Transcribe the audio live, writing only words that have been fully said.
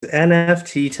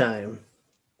NFT time.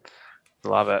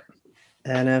 Love it.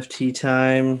 NFT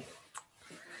time,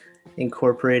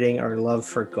 incorporating our love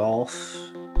for golf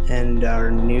and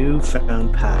our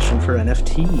newfound passion for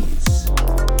NFTs.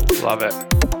 Love it.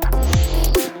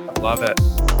 Love it.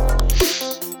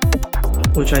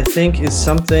 Which I think is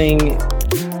something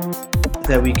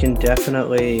that we can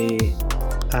definitely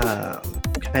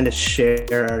kind of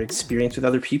share our experience with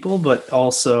other people, but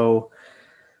also,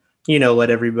 let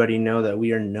everybody know that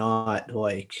we are not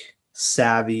like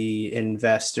savvy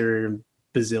investor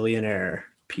bazillionaire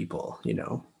people.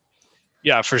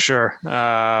 Yeah, for sure.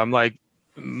 Like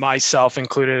myself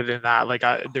included in that. Like,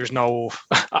 there's no.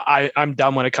 I'm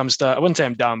dumb when it comes to. I wouldn't say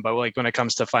I'm dumb, but like when it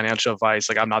comes to financial advice,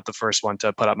 like I'm not the first one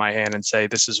to put up my hand and say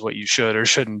this is what you should or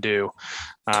shouldn't do.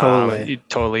 Totally. You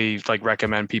totally like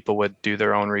recommend people would do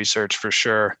their own research for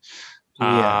sure.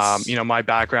 Yes. My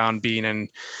background being in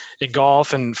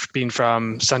golf and being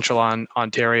from Central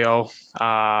Ontario,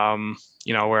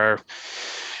 where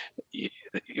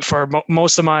for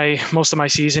most of my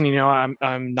season,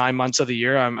 I'm 9 months of the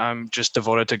year, I'm just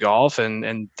devoted to golf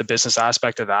and the business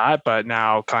aspect of that. But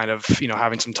now, kind of,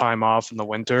 having some time off in the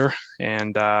winter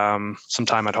and some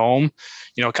time at home,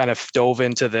 kind of dove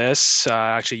into this.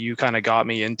 Actually, you kind of got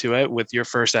me into it with your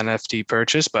first NFT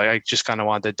purchase, but I just kind of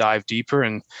wanted to dive deeper,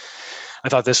 and I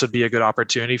thought this would be a good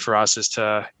opportunity for us is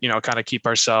to, kind of keep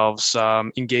ourselves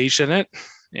engaged in it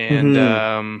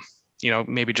and,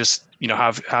 maybe just,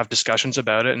 have discussions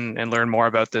about it and learn more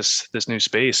about this new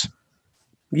space.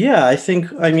 Yeah,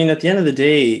 I mean, at the end of the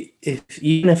day,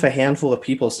 even if a handful of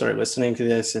people start listening to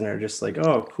this and are just like,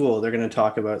 oh, cool, they're going to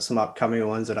talk about some upcoming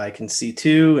ones that I can see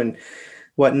too and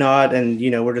whatnot. And,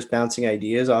 we're just bouncing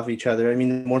ideas off each other. I mean,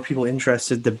 the more people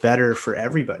interested, the better for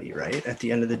everybody, right? At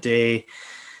the end of the day,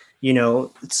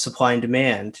 it's supply and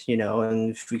demand,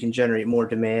 and if we can generate more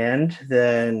demand,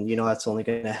 then, that's only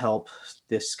going to help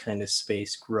this kind of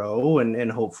space grow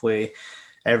and hopefully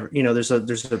there's a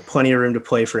plenty of room to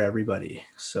play for everybody.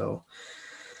 So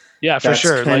yeah, for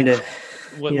sure. Kinda,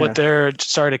 like what they're,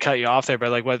 sorry to cut you off there,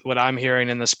 but like what I'm hearing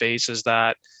in the space is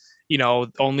that,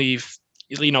 only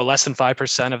less than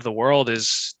 5% of the world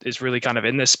is really kind of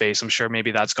in this space. I'm sure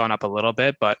maybe that's gone up a little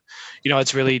bit, but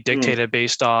it's really dictated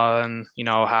based on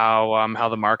how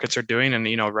the markets are doing. And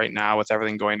right now with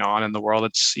everything going on in the world,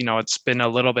 it's it's been a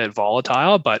little bit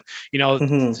volatile, but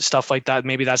stuff like that,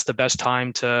 maybe that's the best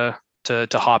time to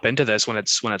hop into this when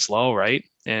it's low, right?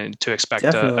 And to expect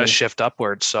a shift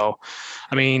upwards. So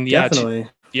I mean, to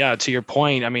your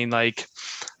point, I mean, like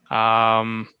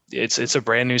it's a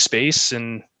brand new space,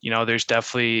 and there's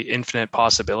definitely infinite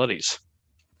possibilities.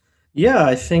 Yeah,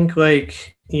 I think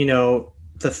like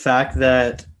the fact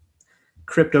that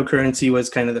cryptocurrency was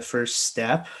kind of the first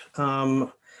step,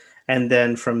 and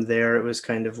then from there it was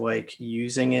kind of like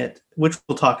using it, which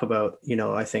we'll talk about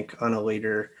I think on a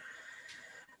later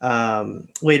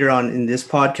on in this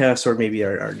podcast or maybe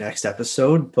our next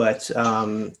episode. But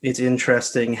it's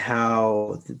interesting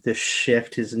how the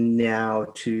shift is now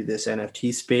to this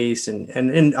NFT space.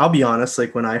 And I'll be honest,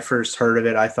 like when I first heard of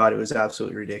it, I thought it was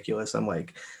absolutely ridiculous. I'm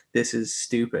like, this is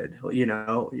stupid.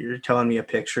 You're telling me a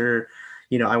picture,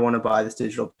 I want to buy this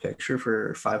digital picture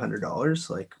for $500.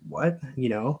 Like what,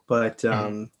 but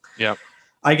yeah,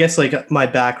 I guess like my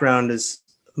background is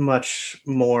much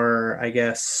more, I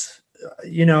guess,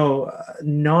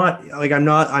 not like I'm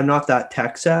not that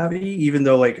tech savvy, even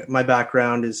though like my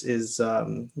background is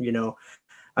I'm an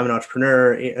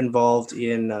entrepreneur involved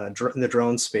in the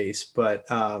drone space, but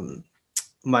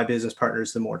my business partner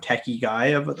is the more techie guy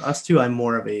of us two. I'm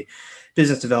more of a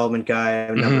business development guy,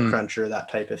 a number cruncher,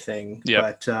 that type of thing.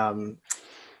 Yep. But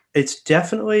it's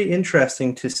definitely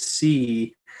interesting to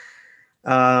see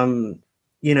how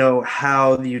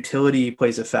the utility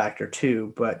plays a factor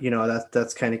too, but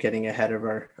that's kind of getting ahead of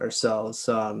ourselves.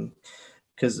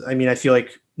 Because I mean, I feel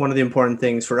like one of the important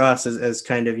things for us is as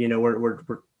kind of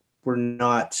we're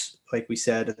not, like we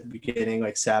said at the beginning,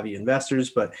 like savvy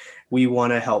investors, but we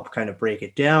want to help kind of break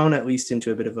it down at least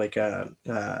into a bit of like a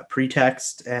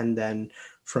pretext, and then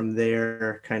from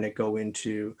there kind of go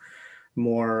into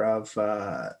more of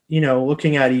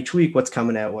looking at each week what's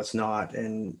coming out, what's not,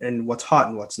 and what's hot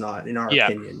and what's not, in our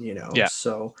opinion.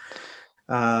 So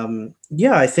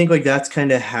I think like that's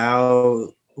kind of how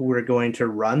we're going to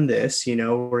run this.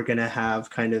 We're going to have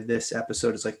kind of this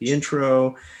episode is like the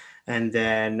intro, and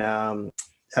then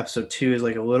episode 2 is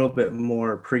like a little bit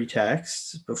more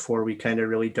pretext before we kind of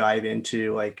really dive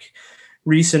into like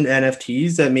recent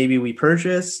NFTs that maybe we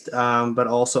purchased, but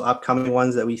also upcoming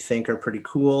ones that we think are pretty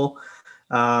cool.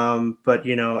 But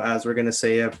as we're going to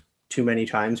say too many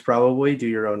times. Probably do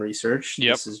your own research.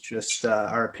 Yep. This is just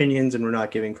our opinions, and we're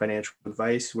not giving financial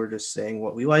advice. We're just saying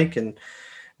what we like and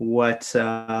what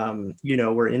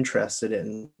we're interested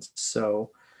in. So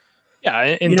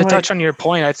yeah, and to touch on your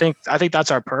point, I think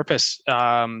that's our purpose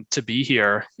to be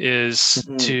here is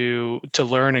to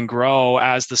learn and grow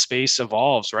as the space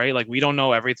evolves, right? Like we don't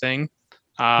know everything.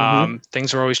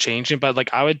 Things are always changing, but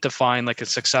like I would define like a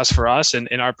success for us and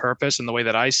in our purpose and the way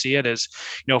that I see it is,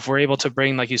 if we're able to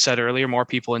bring, like you said earlier, more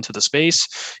people into the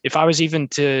space. If I was even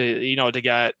to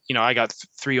get, I got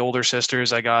 3 older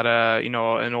sisters, I got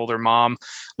an older mom.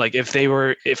 Like if I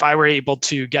were able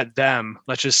to get them,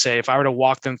 let's just say if I were to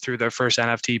walk them through their first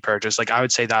NFT purchase, like I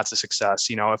would say that's a success.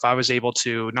 If I was able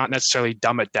to not necessarily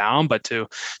dumb it down, but to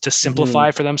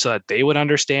simplify for them so that they would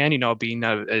understand, being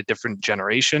a different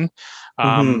generation.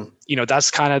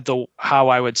 That's kind of how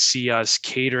I would see us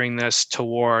catering this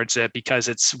towards it, because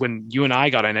it's when you and I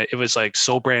got in it, it was like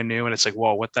so brand new and it's like,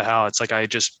 whoa, what the hell? It's like I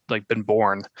just like been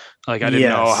born. Like I didn't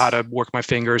know how to work my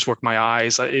fingers, work my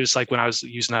eyes. It was like when I was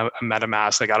using a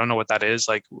MetaMask, like I don't know what that is.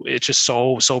 Like it's just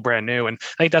so brand new. And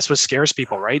I think that's what scares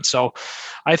people, right? So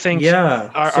I think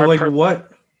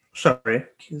sorry,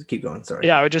 keep going. Sorry.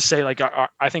 Yeah, I would just say like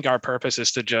I think our purpose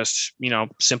is to just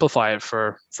simplify it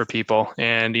for people,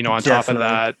 and on top of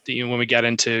that, when we get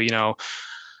into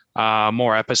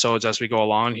more episodes as we go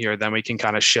along here, then we can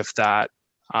kind of shift that.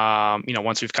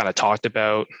 Once we've kind of talked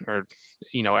about or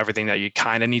everything that you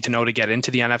kind of need to know to get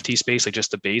into the NFT space, like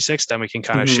just the basics, then we can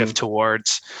kind of shift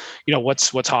towards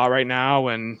what's hot right now,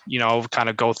 and kind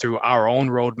of go through our own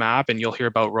roadmap. And you'll hear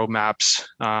about roadmaps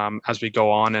as we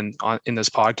go on in this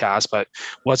podcast. But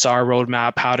what's our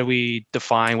roadmap? How do we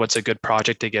define what's a good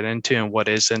project to get into and what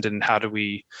isn't, and how do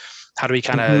we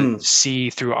kind of see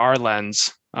through our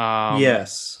lens?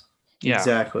 Yes,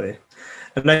 exactly.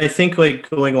 And I think like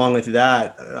going along with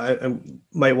that, I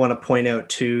might want to point out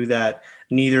too that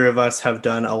neither of us have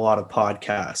done a lot of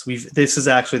podcasts. This is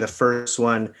actually the first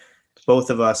one both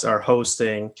of us are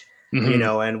hosting,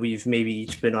 and we've maybe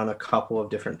each been on a couple of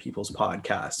different people's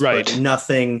podcasts, right? But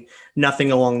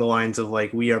nothing along the lines of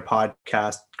like we are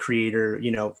podcast creator,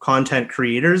 content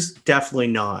creators. Definitely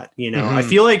not. I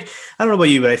feel like, I don't know about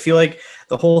you, but I feel like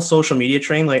the whole social media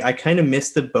train, like I kind of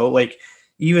missed the boat. Like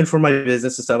even for my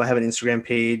business and stuff, I have an Instagram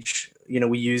page,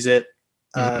 we use it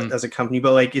as a company,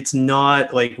 but like, it's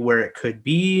not like where it could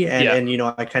be. And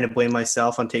I kind of blame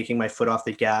myself on taking my foot off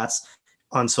the gas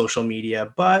on social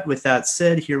media. But with that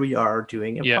said, here we are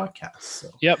doing a podcast. So.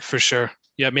 Yep, for sure.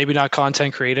 Yeah. Maybe not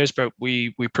content creators, but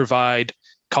we provide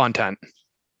content.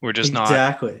 We're just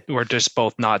we're just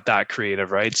both not that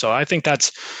creative, right? So I think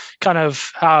that's kind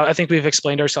of how I think we've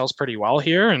explained ourselves pretty well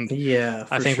here. And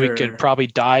I think we could probably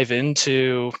dive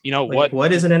into,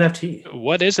 what is an NFT?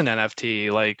 What is an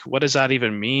NFT? Like, what does that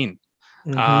even mean?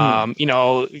 To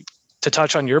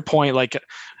touch on your point, like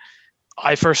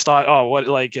I first thought,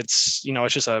 it's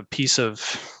just a piece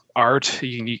of art,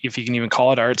 if you can even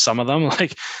call it art, some of them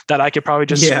like that I could probably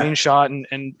just screenshot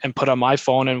and put on my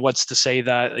phone. And what's to say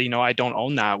that I don't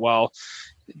own that? Well,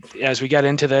 as we get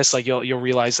into this, like you'll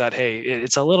realize that hey,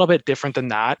 it's a little bit different than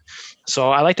that.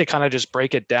 So I like to kind of just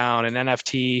break it down. An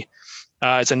NFT,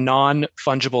 it's a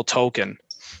non-fungible token.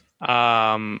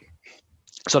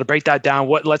 So to break that down,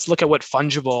 let's look at what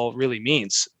fungible really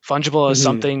means. Fungible is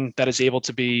something that is able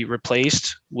to be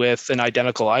replaced with an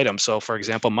identical item. So for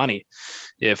example, money.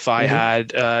 If I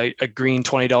had a green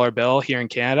 $20 bill here in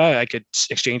Canada, I could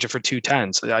exchange it for 2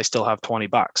 10s. I still have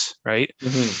 $20, right?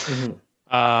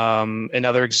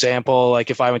 Another example, like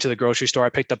if I went to the grocery store, I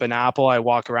picked up an apple, I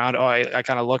walk around, I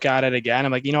kind of look at it again.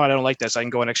 I'm like, I don't like this. I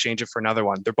can go and exchange it for another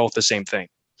one. They're both the same thing,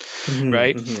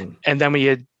 right? And then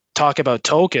we talk about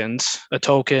tokens. A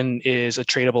token is a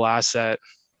tradable asset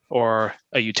or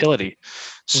a utility.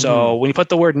 So when you put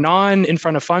the word non in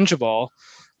front of fungible,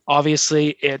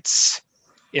 obviously it's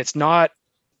not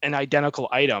an identical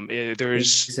item.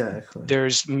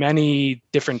 There's many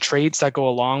different traits that go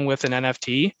along with an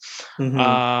NFT,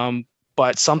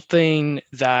 but something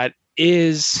that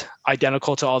is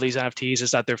identical to all these NFTs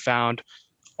is that they're found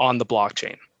on the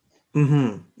blockchain.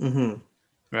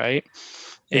 Right?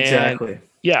 Exactly. And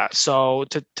yeah. So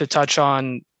to touch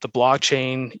on the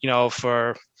blockchain,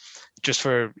 for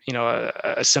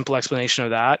a simple explanation of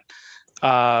that,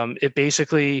 it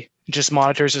basically just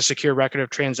monitors a secure record of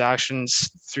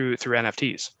transactions through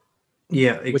NFTs.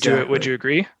 Yeah, exactly. Would you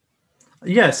agree?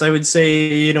 Yes, I would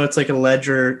say, it's like a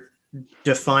ledger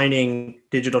defining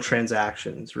digital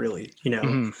transactions, really,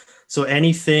 So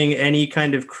any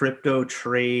kind of crypto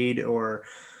trade or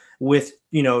with,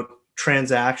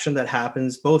 transaction that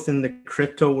happens both in the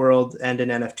crypto world and in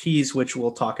NFTs, which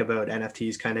we'll talk about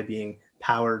NFTs kind of being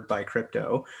powered by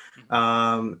crypto,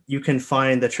 you can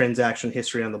find the transaction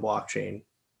history on the blockchain.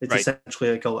 It's Right.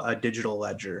 essentially like a digital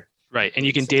ledger. Right, and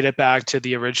you can date it back to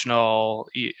the original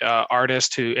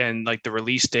artist who, and like the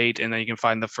release date, and then you can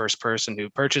find the first person who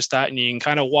purchased that, and you can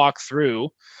kind of walk through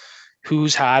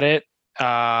who's had it,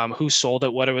 who sold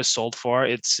it, what it was sold for.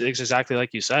 It's exactly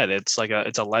like you said. It's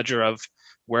a ledger of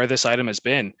where this item has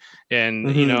been, and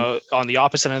on the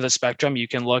opposite end of the spectrum, you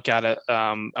can look at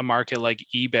a market like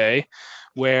eBay,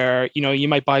 where you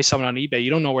might buy someone on eBay,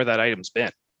 you don't know where that item's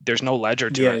been. There's no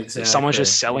ledger to Yeah, it. exactly. Someone's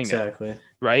just selling it.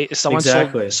 Right? If someone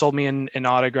sold me an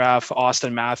autograph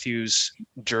Austin Matthews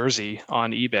jersey on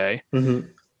eBay,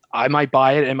 I might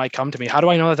buy it. It might come to me. How do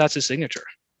I know that that's his signature?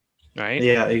 Right?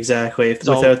 Yeah, exactly.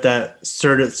 Without that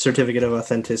certificate of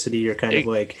authenticity, you're kind of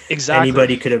like,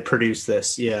 anybody could have produced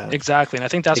this. Yeah, exactly. And I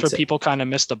think that's where people kind of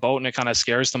miss the boat, and it kind of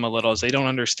scares them a little, is they don't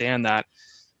understand that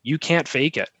you can't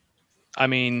fake it. I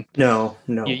mean, no,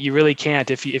 you really can't.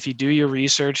 If you do your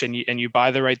research and you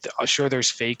buy the right, sure,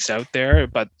 there's fakes out there,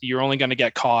 but you're only going to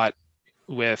get caught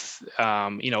with fake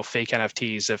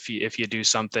NFTs if you do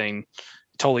something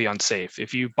totally unsafe.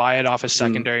 If you buy it off a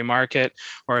secondary market,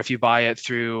 or if you buy it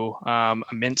through a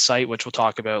mint site, which we'll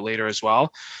talk about later as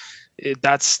well,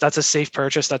 that's a safe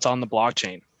purchase that's on the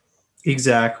blockchain.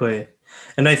 Exactly.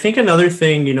 And I think another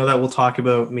thing, that we'll talk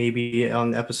about maybe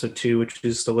on episode 2, which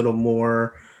is a little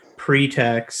more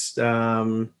pretext,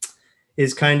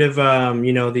 is kind of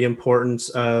the importance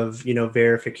of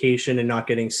verification and not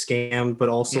getting scammed, but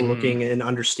also looking and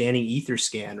understanding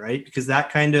Etherscan, right? Because that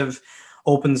kind of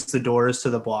opens the doors to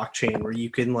the blockchain, where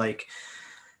you can like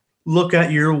look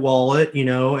at your wallet,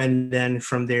 and then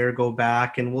from there go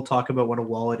back, and we'll talk about what a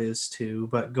wallet is too,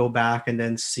 but go back and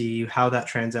then see how that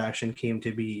transaction came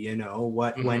to be,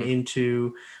 what went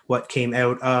into, what came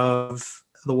out of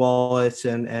the wallet,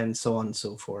 and so on and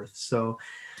so forth. So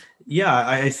yeah,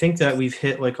 I think that we've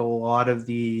hit like a lot of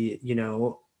the,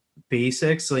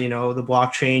 basics. So, the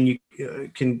blockchain,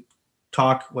 you can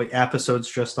talk like episodes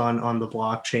just on the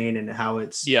blockchain and how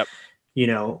it's,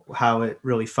 how it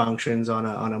really functions on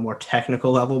a more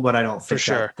technical level. But I don't think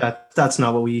that's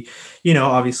not what we,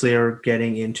 obviously are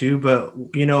getting into. But,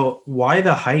 why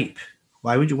the hype?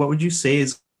 What would you say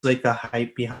is like the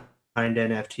hype behind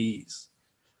NFTs?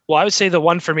 Well, I would say the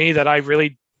one for me that I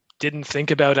really didn't think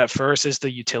about at first is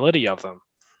the utility of them.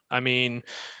 I mean,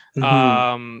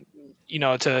 to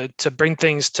bring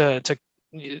things to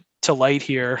light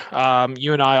here,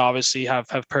 you and I obviously have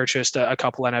purchased a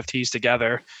couple NFTs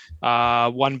together.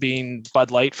 One being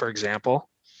Bud Light, for example.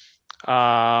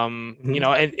 And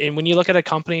when you look at a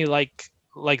company like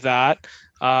that,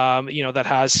 that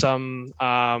has some,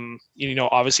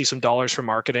 obviously some dollars for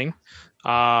marketing.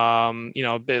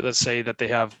 Let's say that they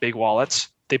have big wallets.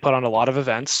 They put on a lot of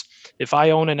events. If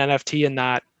I own an NFT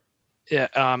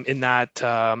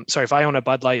if I own a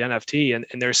Bud Light NFT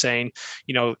and they're saying,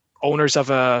 owners of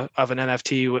an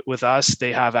NFT with us,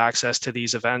 they have access to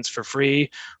these events for free.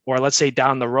 Or let's say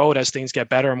down the road, as things get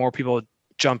better and more people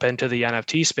jump into the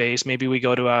NFT space, maybe we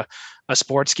go to a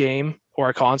sports game or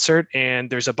a concert and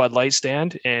there's a Bud Light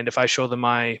stand. And if I show them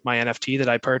my NFT that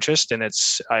I purchased and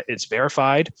it's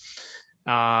verified,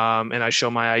 and I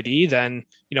show my ID, then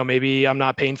maybe I'm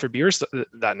not paying for beers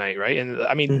that night, right? And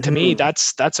I mean, to me,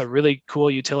 that's a really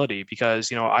cool utility,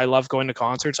 because I love going to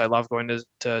concerts, I love going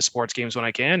to sports games when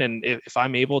I can, and if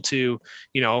I'm able to,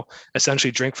 essentially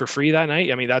drink for free that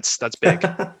night, I mean, that's big.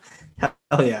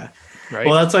 Hell yeah! Right.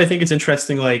 Well, that's why I think it's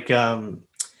interesting. Like,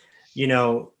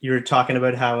 you're talking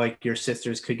about how like your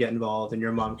sisters could get involved and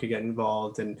your mom could get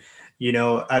involved, and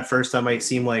at first that might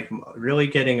seem like really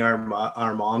getting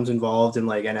our moms involved in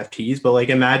like NFTs, but like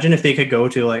imagine if they could go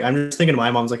to, like, I'm just thinking my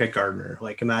mom's like a gardener.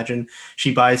 Like imagine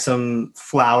she buys some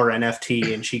flower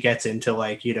NFT and she gets into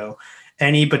like,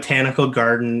 any botanical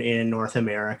garden in North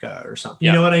America or something.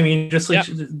 You know what I mean? Just like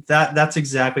that's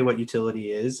exactly what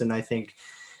utility is. And I think,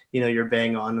 you're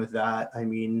bang on with that. I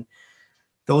mean,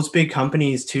 those big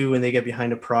companies too, when they get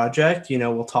behind a project,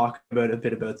 we'll talk about a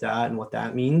bit about that and what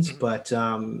that means. But,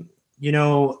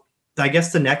 I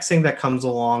guess the next thing that comes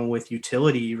along with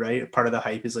utility, right? Part of the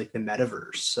hype is like the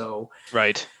metaverse. So,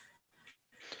 right.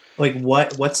 Like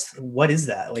what is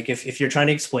that? Like if you're trying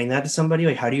to explain that to somebody,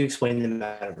 like how do you explain the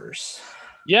metaverse?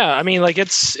 Yeah, I mean, like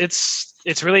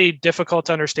it's really difficult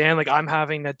to understand. Like I'm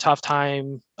having a tough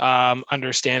time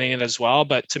understanding it as well.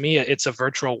 But to me, it's a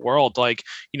virtual world. Like,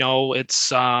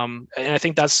 it's and I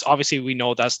think that's obviously, we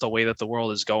know that's the way that the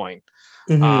world is going.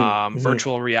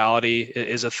 Virtual reality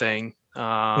is a thing.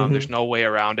 There's no way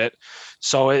around it.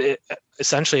 So it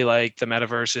essentially, like, the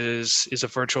metaverse is a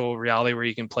virtual reality where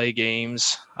you can play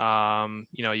games.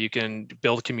 You can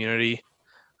build community.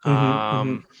 Mm-hmm,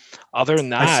 mm-hmm. Other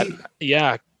than I that, see.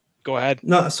 yeah, go ahead.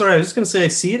 No, sorry, I was just gonna say I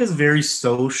see it as very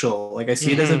social. Like I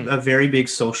see it as Hmm. a very big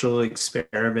social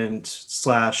experiment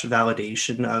slash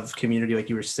validation of community, like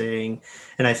you were saying.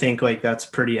 And I think like that's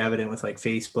pretty evident with like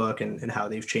Facebook and how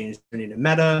they've changed their name to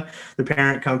Meta, their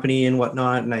parent company and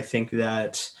whatnot. And I think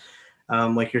that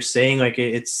like you're saying, like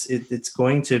it's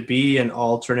going to be an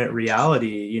alternate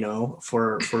reality,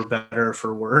 for better or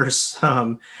for worse,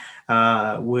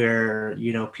 where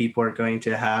people are going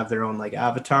to have their own like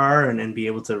avatar and be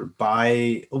able to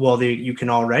buy. Well, you can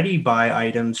already buy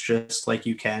items just like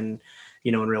you can,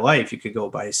 in real life. You could go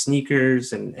buy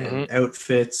sneakers and Hmm.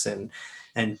 outfits and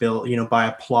build, buy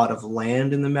a plot of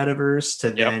land in the metaverse to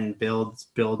Yep. then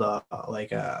build a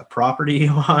like a property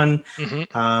on.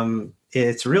 Hmm.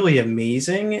 It's really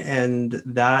amazing, and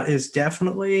that is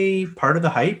definitely part of the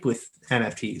hype with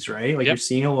NFTs, right? Like you're Yep.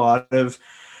 seeing a lot of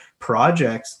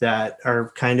projects that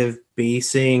are kind of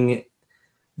basing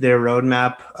their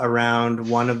roadmap around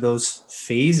one of those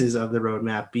phases of the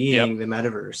roadmap Yep. being the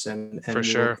metaverse. For And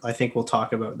sure. I think we'll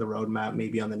talk about the roadmap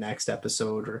maybe on the next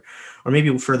episode, or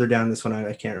maybe further down this one.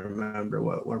 I can't remember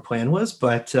what our plan was,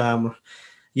 but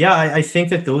yeah, I think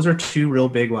that those are two real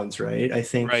big ones, right? I Right.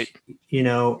 think,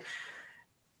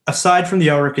 aside from the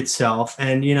artwork itself,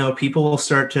 and people will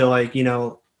start to like,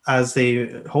 as they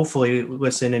hopefully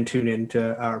listen and tune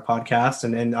into our podcast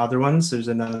and other ones. There's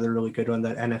another really good one,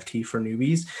 that NFT for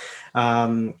newbies.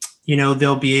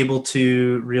 They'll be able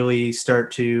to really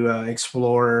start to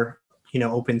explore,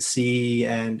 OpenSea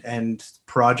and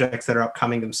projects that are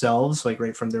upcoming themselves, like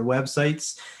right from their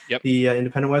websites, Yep. the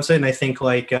independent website. And I think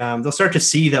like they'll start to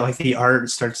see that like the art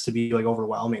starts to be like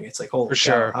overwhelming. It's like, For holy cow,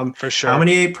 sure. For how sure.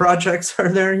 many projects are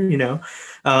there? And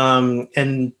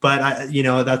but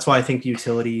that's why I think the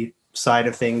utility side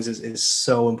of things is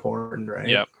so important, right?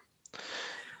 Yep.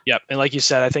 Yep. And like you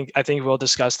said, I think we'll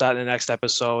discuss that in the next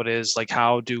episode, is like,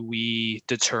 how do we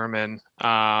determine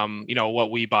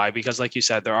what we buy? Because like you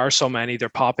said, there are so many, they're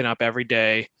popping up every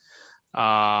day.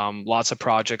 Lots of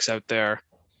projects out there.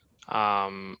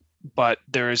 But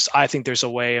I think there's a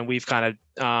way, and we've kind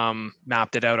of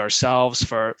mapped it out ourselves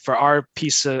for our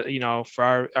piece of,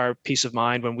 for our peace of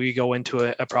mind. When we go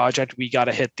into a project, we got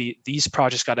to hit these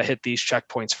projects got to hit these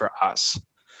checkpoints for us.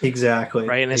 Exactly.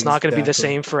 Right. And it's not going to be the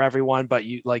same for everyone, but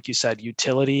like you said, I think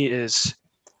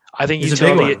It's a big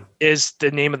utility one. is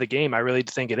the name of the game. I really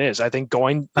think it is. I think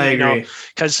I agree.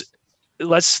 because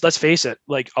let's face it,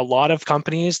 like a lot of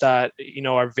companies that,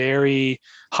 are very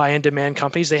high in demand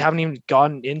companies, they haven't even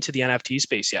gotten into the NFT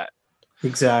space yet.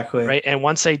 Exactly. Right. And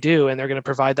once they do, and they're going to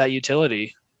provide that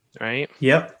utility, right?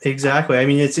 Yep, exactly. I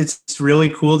mean, it's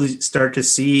really cool to start to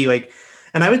see like,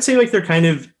 and I would say like they're kind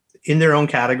of in their own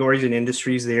categories and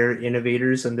industries. They're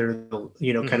innovators and they're the kind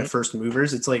Mm-hmm. of first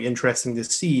movers. It's like interesting to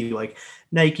see like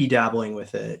Nike dabbling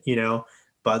with it,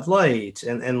 Bud Light,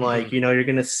 and Mm-hmm. like you're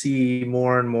gonna see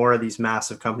more and more of these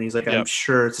massive companies. Like I'm Yep.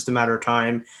 sure it's just a matter of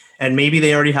time, and maybe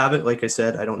they already have it. Like I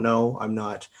said, I don't know. I'm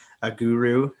not a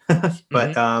guru, Mm-hmm.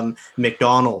 but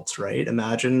McDonald's, right?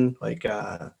 Imagine like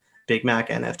Big Mac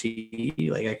NFT.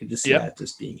 Like I could just see Yep. that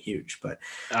just being huge. But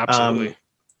Absolutely. um,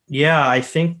 yeah, I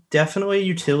think definitely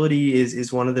utility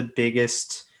is one of the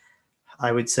biggest,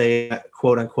 I would say,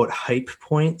 quote unquote hype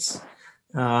points.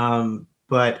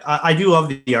 But I do love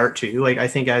the art too. Like I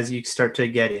think as you start to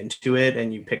get into it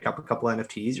and you pick up a couple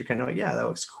NFTs, you're kind of like, yeah, that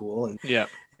looks cool. Yeah.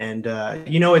 And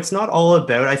it's not all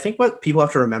about. I think what people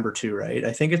have to remember too, right?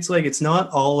 I think it's like it's not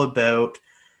all about.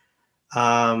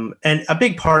 And a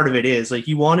big part of it is like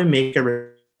you want to make a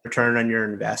return on your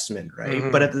investment, right?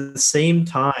 But Mm-hmm. at the same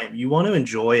time, you want to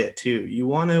enjoy it too. You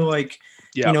want to like,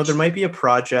 Yeah. there might be a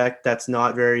project that's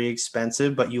not very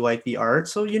expensive, but you like the art.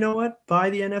 So you know what? Buy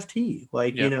the NFT.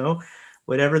 Like, Yeah.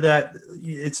 whatever that,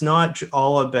 it's not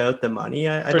all about the money,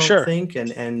 I For don't sure. think.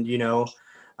 And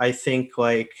I think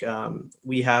like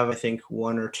we have, I think,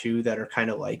 one or two that are kind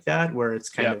of like that, where it's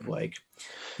kind Yeah. of like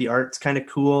the art's kind of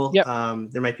cool. Yep.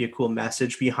 There might be a cool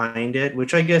message behind it,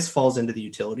 which I guess falls into the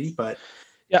utility, but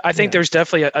Yeah, I think yeah. there's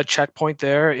definitely a checkpoint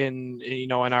there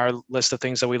in our list of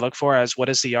things that we look for, as what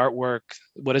is the artwork,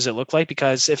 what does it look like?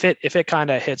 Because if it kind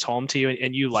of hits home to you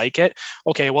and you like it,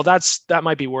 okay, well that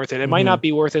might be worth it. It might not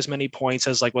be worth as many points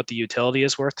as like what the utility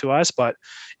is worth to us, but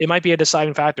it might be a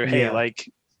deciding factor. Hey, Yeah.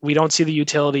 like we don't see the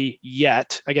utility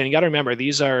yet. Again, you got to remember,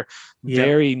 these are Yep.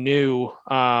 very new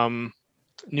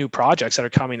projects that are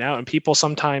coming out, and people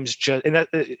sometimes just, and that,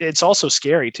 it's also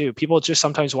scary too, people just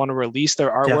sometimes want to release their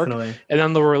artwork Definitely. and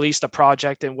then they'll release the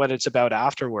project and what it's about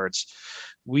afterwards.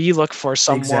 We look for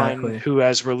someone Exactly. who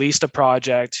has released a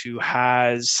project, who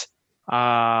has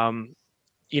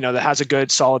that has a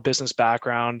good solid business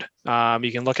background.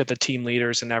 You can look at the team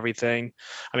leaders and everything.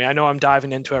 I mean, I know I'm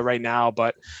diving into it right now,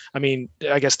 but I mean,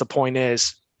 I guess the point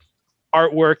is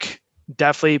artwork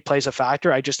definitely plays a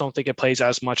factor. I just don't think it plays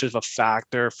as much of a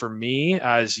factor for me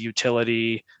as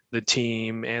utility, the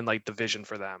team, and like the vision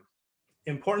for them.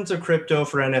 Importance of crypto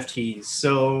for NFTs.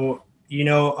 So,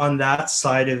 on that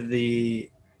side of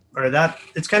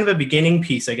it's kind of a beginning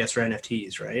piece, I guess, for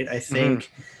NFTs, right? I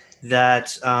think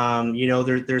that,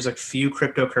 there's a few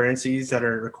cryptocurrencies that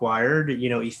are required,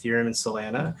 Ethereum and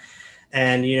Solana.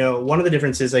 And, one of the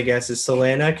differences, I guess, is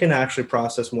Solana can actually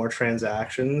process more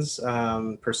transactions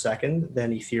per second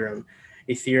than Ethereum.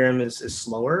 Ethereum is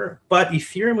slower, but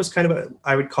Ethereum was kind of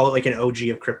I would call it like an OG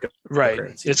of cryptocurrency. Right.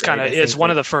 It's kind of, it's one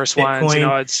of the first Bitcoin,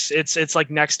 ones, it's like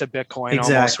next to Bitcoin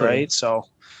almost, right? So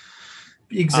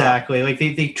exactly. Like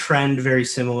they trend very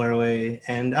similarly.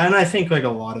 And I think like a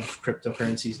lot of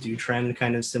cryptocurrencies do trend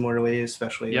kind of similarly,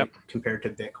 especially compared to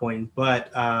Bitcoin. But,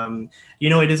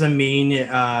 it is a main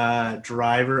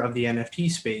driver of the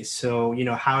NFT space. So,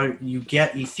 how you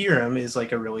get Ethereum is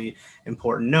like a really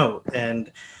important note.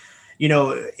 And,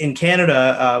 in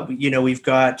Canada, we've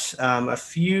got a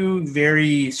few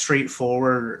very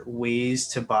straightforward ways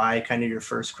to buy kind of your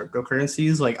first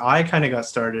cryptocurrencies. Like I kind of got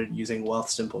started using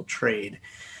Wealthsimple Trade.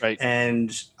 Right.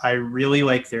 And I really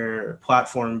like their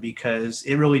platform because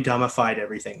it really dumbified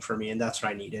everything for me. And that's what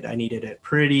I needed. I needed it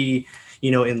pretty,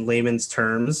 in layman's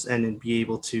terms and be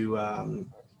able to,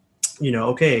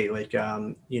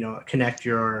 connect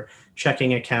your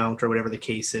checking account or whatever the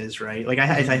case is, right? Like I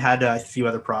had a few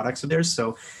other products of theirs,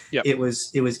 so it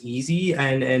was easy,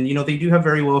 and they do have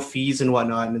very low fees and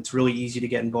whatnot, and it's really easy to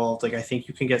get involved. Like I think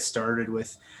you can get started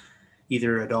with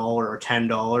either $1 or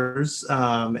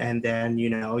 $10, and then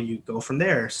you go from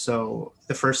there. So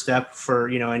the first step for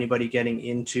anybody getting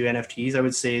into NFTs, I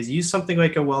would say, is use something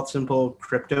like a Wealthsimple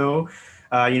Crypto.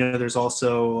 There's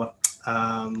also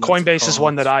Coinbase is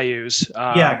one that I use.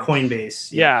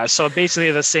 Coinbase. Yeah. So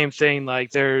basically the same thing. Like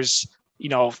there's,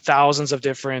 thousands of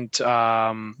different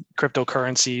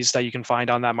cryptocurrencies that you can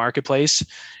find on that marketplace.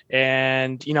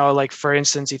 And, like for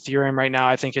instance, Ethereum right now,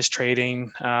 I think is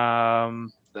trading,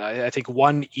 I think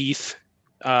one ETH,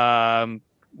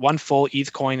 one full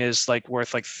ETH coin is like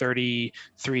worth like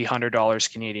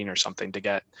 $3,300 Canadian or something to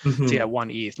get one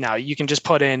ETH. Now you can just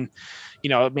put in,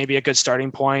 maybe a good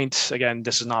starting point. Again,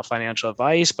 this is not financial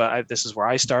advice, but this is where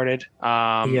I started.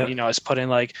 It's put in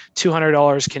like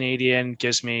 $200 Canadian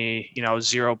gives me,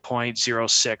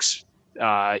 0.06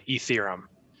 Ethereum.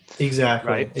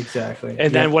 Exactly. Right. Exactly.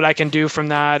 And then what I can do from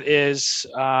that is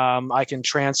I can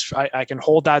I can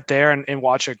hold that there and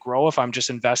watch it grow if I'm just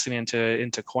investing into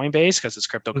Coinbase because it's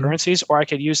cryptocurrencies, or I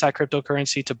could use that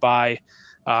cryptocurrency to buy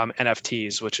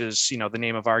NFTs, which is, the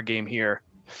name of our game here.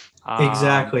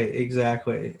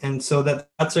 Exactly. And so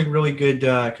that's a really good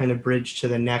kind of bridge to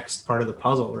the next part of the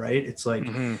puzzle, right? It's like,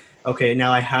 okay,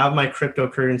 now I have my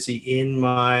cryptocurrency in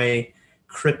my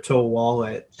crypto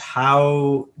wallet.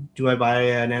 How do I buy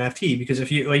an NFT? Because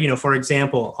if you, for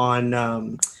example, on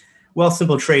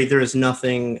Wealthsimple Trade, there is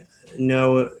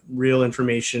no real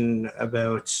information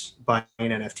about buying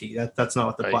an NFT. That's not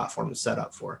what the platform is set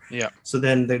up for. Yeah. So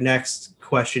then the next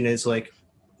question is like,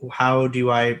 how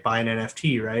do I buy an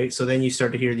NFT, right? So then you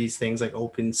start to hear these things like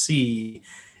OpenSea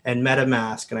and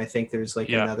MetaMask, and I think there's like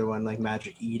another one like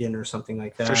Magic Eden or something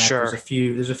like that. For sure.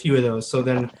 There's a few of those. So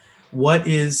then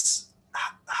what's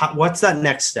that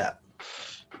next step?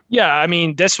 Yeah, I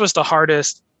mean, this was the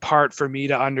hardest part for me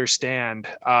to understand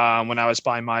when I was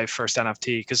buying my first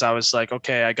NFT, because I was like,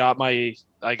 okay, I got my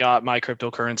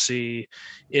cryptocurrency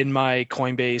in my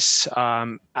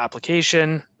Coinbase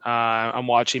application. I'm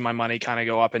watching my money kind of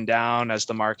go up and down as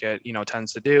the market,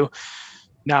 tends to do.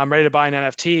 Now I'm ready to buy an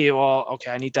NFT. Well,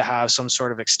 okay, I need to have some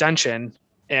sort of extension.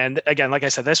 And again, like I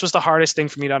said, this was the hardest thing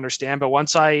for me to understand. But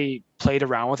once I played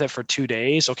around with it for 2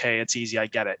 days, okay, it's easy. I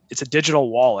get it. It's a digital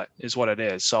wallet is what it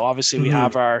is. So obviously we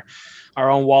have our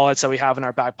own wallets that we have in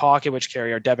our back pocket, which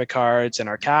carry our debit cards and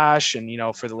our cash. And,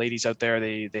 for the ladies out there,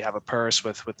 they have a purse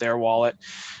with their wallet.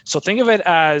 So think of it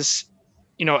as,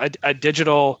 a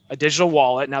digital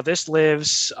wallet. Now this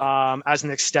lives as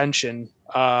an extension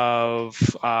of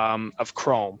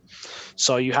Chrome.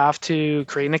 So you have to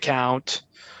create an account.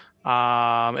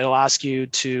 It'll ask you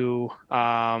to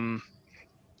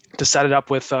set it up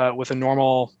with a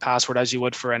normal password as you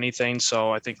would for anything.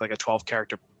 So I think like a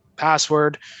 12-character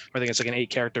password, or I think it's like an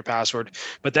 8-character password.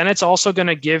 But then it's also going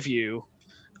to give you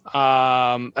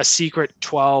a secret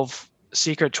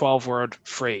 12-word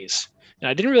phrase. And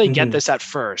I didn't really get this at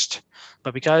first,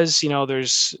 but because you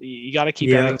got to keep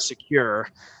everything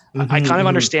secure. I kind of hmm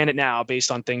understand it now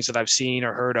based on things that I've seen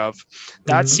or heard of.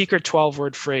 That hmm secret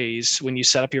 12-word phrase, when you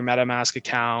set up your MetaMask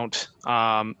account,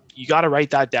 you got to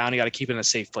write that down. You got to keep it in a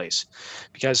safe place,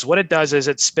 because what it does is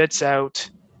it spits out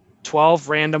 12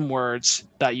 random words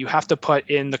that you have to put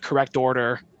in the correct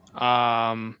order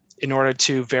in order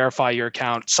to verify your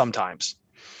account sometimes.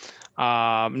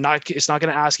 It's not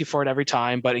going to ask you for it every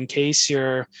time, but in case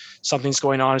something's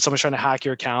going on and someone's trying to hack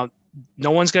your account,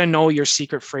 no one's going to know your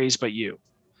secret phrase but you.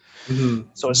 hmm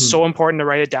So it's hmm so important to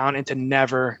write it down and to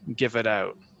never give it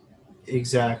out.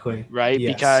 Exactly. Right?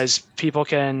 Yes. Because people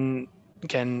can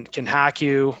hack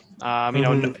you.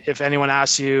 hmm If anyone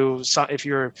asks you, if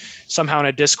you're somehow in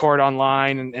a Discord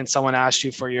online and someone asks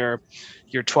you for your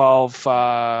 12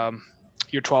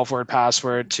 your 12-word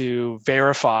password to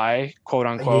verify, quote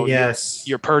unquote, Yes.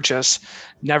 your purchase,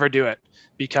 never do it,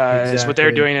 because what they're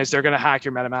Exactly. doing is they're going to hack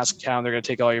your MetaMask account. They're going to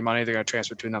take all your money. They're going to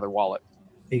transfer it to another wallet.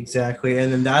 Exactly.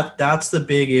 And then that's the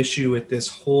big issue with this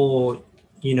whole,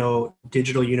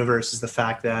 digital universe, is the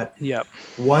fact that Yep,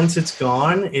 once it's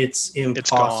gone, it's it's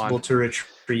impossible gone. to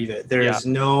retrieve it. Yeah, There's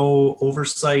no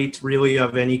oversight really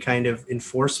of any kind of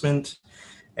enforcement,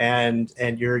 and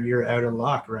you're out of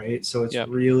luck, right? So it's yep,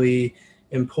 really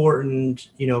important,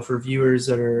 for viewers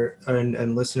that are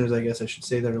and listeners, I guess I should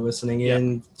say, that are listening yep.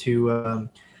 in, to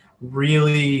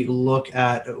really look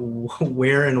at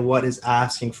where and what is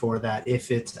asking for that,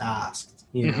 if it's asked,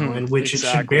 and which it should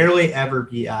Exactly. barely ever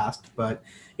be asked. But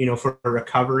for a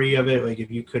recovery of it, like if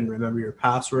you couldn't remember your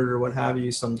password or what have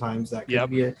you, sometimes that could Yep.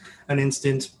 be an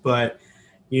instant. But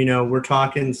we're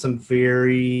talking some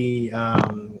very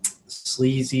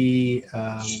sleazy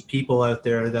people out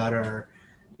there that are,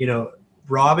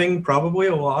 robbing probably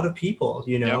a lot of people,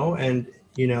 Yep. and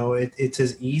it's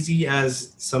as easy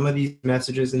as some of these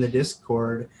messages in the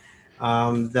Discord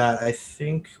that I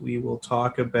think we will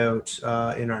talk about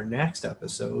in our next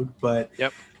episode. But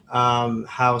Yep.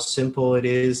 how simple it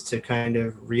is to kind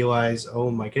of realize, oh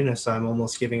my goodness, I'm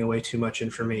almost giving away too much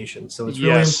information. So it's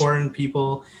really Yes. important,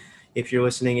 people, if you're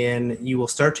listening in, you will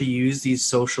start to use these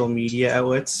social media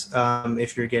outlets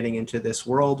if you're getting into this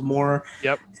world more.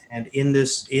 Yep. And in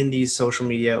these social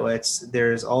media outlets,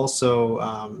 there's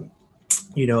also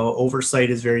oversight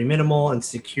is very minimal, and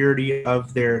security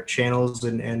of their channels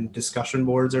and discussion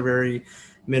boards are very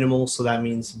minimal. So that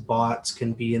means bots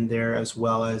can be in there, as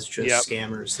well as Yep. just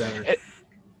scammers that are.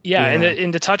 Yeah,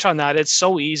 and to touch on that, it's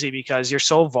so easy because you're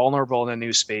so vulnerable in a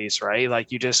new space, right?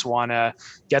 Like you just want to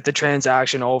get the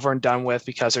transaction over and done with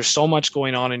because there's so much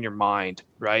going on in your mind,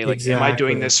 right? Like, am I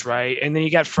doing Exactly. this right? And then you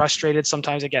get frustrated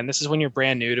sometimes. Again, this is when you're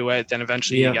brand new to it. Then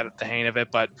eventually you Yeah. get the hang of it.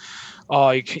 But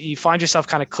you find yourself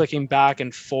kind of clicking back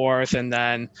and forth, and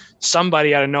then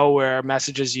somebody out of nowhere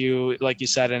messages you, like you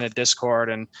said, in a Discord,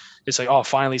 and it's like, oh,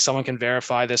 finally someone can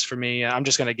verify this for me. I'm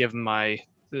just going to give them my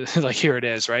like, here it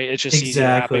is, right? It's just easy to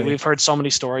happen. Exactly. We've heard so many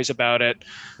stories about it.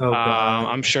 Oh God.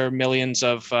 I'm sure millions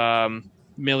of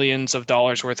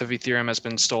dollars worth of Ethereum has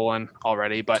been stolen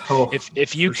already. But Oh,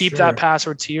 if you for keep that sure.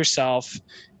 password to yourself,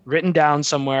 written down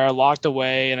somewhere, locked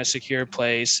away in a secure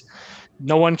place,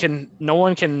 no one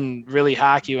can really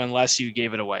hack you unless you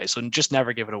gave it away. So just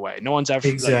never give it away. No one's ever,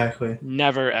 like, Exactly.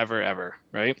 never, ever, ever,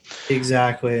 right?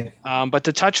 Exactly. But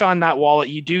to touch on that wallet,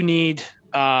 you do need,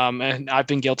 and I've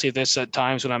been guilty of this at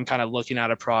times when I'm kind of looking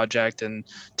at a project and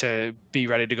to be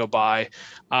ready to go buy.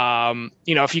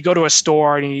 If you go to a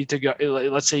store and you need to go,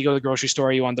 let's say you go to the grocery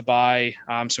store, you want to buy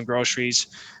some groceries.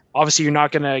 Obviously, you're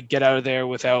not going to get out of there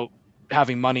without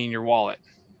having money in your wallet,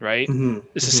 right? Mm-hmm.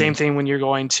 It's the Mm-hmm. same thing when you're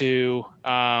going to,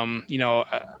 an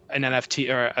NFT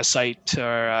or a site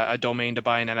or a domain to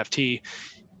buy an NFT.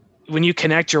 When you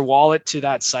connect your wallet to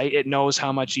that site, it knows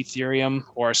how much Ethereum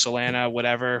or Solana,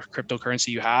 whatever cryptocurrency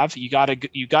you have. You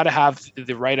gotta have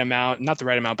the right amount, not the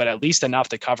right amount, but at least enough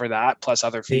to cover that plus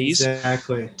other fees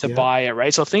Exactly. to Yeah. buy it,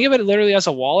 right? So think of it literally as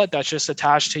a wallet that's just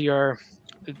attached to your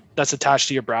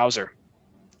browser.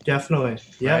 Definitely.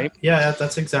 Yeah. Right. Yeah.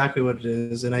 That's exactly what it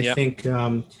is. And I Yep. think,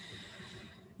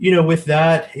 with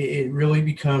that, it really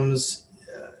becomes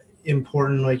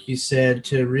important, like you said,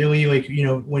 to really, like,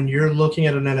 when you're looking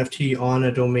at an NFT on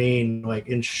a domain, like,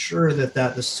 ensure that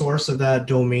the source of that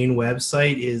domain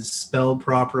website is spelled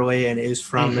properly and is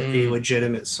from a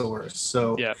legitimate source.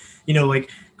 So, Yeah.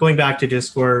 like, going back to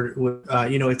Discord,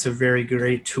 it's a very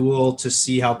great tool to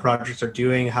see how projects are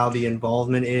doing, how the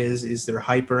involvement is there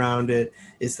hype around it,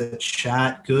 is the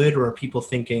chat good, or are people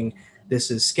thinking this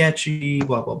is sketchy,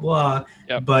 blah blah blah.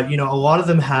 Yep. But a lot of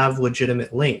them have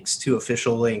legitimate links to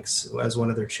official links as one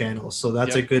of their channels, so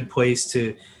that's Yep. a good place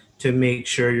to make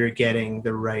sure you're getting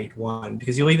the right one,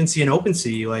 because you'll even see in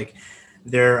OpenSea, like,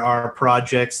 there are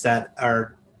projects that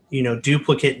are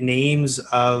duplicate names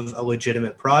of a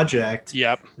legitimate project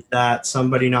Yep. that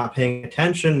somebody not paying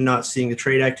attention, not seeing the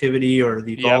trade activity or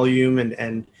the Yep. volume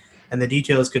and the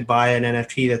details could buy an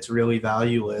NFT that's really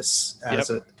valueless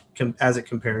Yep. as it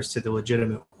compares to the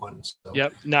legitimate ones. So.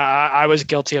 Yep. No, I was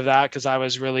guilty of that because I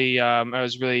was really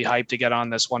hyped to get on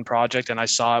this one project, and I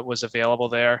saw it was available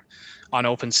there on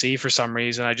OpenSea for some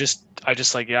reason. I just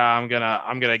like, yeah, I'm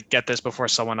gonna get this before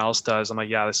someone else does. I'm like,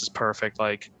 yeah, this is perfect.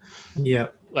 Like, yeah,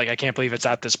 like I can't believe it's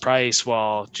at this price.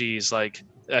 Well, geez, like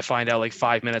I find out like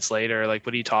 5 minutes later, like,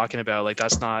 what are you talking about? Like,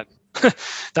 that's not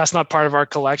that's not part of our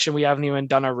collection. We haven't even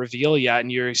done a reveal yet, and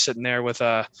you're sitting there with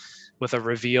a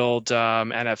revealed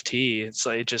NFT. It's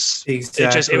like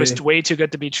it was way too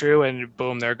good to be true, and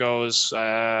boom, there goes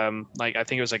like I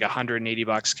think it was like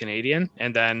 $180 Canadian,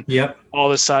 and then yep. all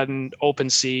of a sudden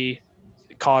OpenSea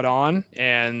caught on,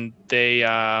 and they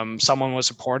someone was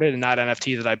supported, and that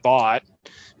NFT that I bought,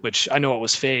 which I know it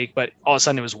was fake, but all of a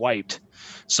sudden it was wiped.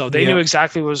 So they knew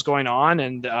exactly what was going on,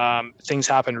 and things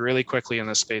happened really quickly in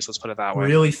this space. Let's put it that way.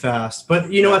 Really fast. But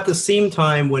at the same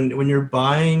time, when you're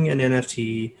buying an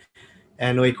NFT,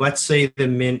 and like let's say the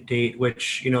mint date,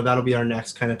 which that'll be our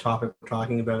next kind of topic we're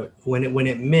talking about, when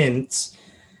it mints,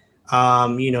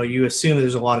 you assume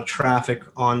there's a lot of traffic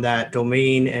on that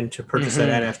domain and to purchase that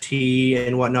NFT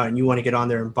and whatnot, and you want to get on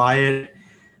there and buy it.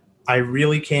 I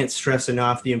really can't stress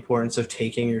enough the importance of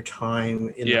taking your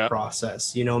time in the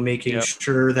process, making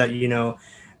sure that,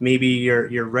 maybe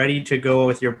you're ready to go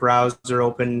with your browser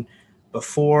open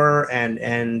before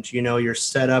and you're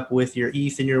set up with your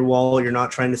ETH in your wallet. You're not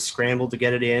trying to scramble to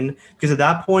get it in, because at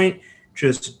that point,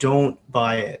 just don't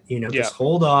buy it. Just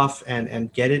hold off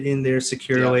and get it in there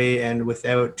securely and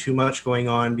without too much going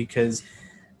on, because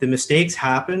the mistakes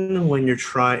happen when you're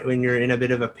in a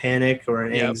bit of a panic or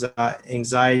an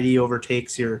anxiety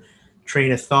overtakes your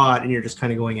train of thought and you're just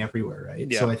kind of going everywhere,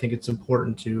 right? So I think it's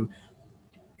important to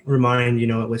remind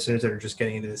listeners that are just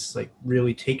getting into this, like,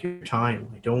 really take your time.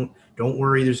 Like, don't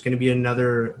worry, there's going to be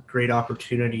another great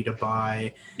opportunity to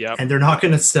buy, and they're not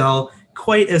going to sell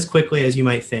quite as quickly as you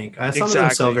might think. Some of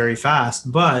them sell very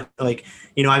fast, but like,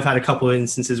 I've had a couple of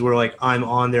instances where like I'm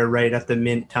on there right at the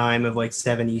mint time of like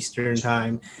 7 Eastern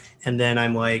time, and then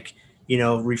I'm like,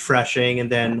 refreshing,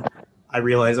 and then I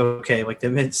realize, okay, like the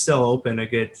mint's still open a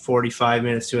good 45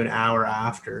 minutes to an hour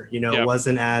after. It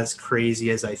wasn't as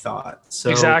crazy as I thought.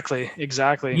 So exactly.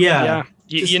 Yeah.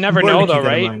 You never know though,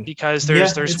 right? Because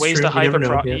there's ways to hype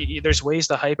there's ways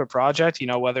to hype a project,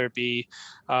 whether it be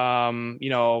looking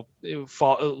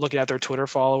at their Twitter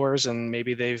followers, and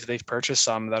maybe they've purchased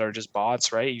some that are just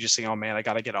bots, right? You just think, oh man, I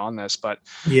got to get on this. But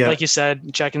like you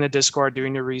said, checking the Discord,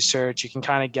 doing your research, you can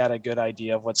kind of get a good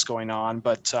idea of what's going on.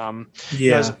 But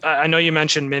I know you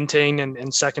mentioned minting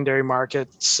and secondary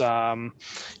markets.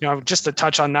 Just to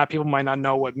touch on that, people might not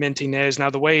know what minting is. Now,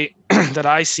 the way that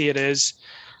I see it is,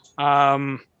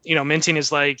 minting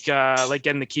is like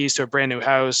getting the keys to a brand new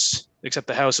house, except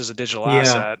the house is a digital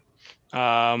asset.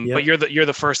 But you're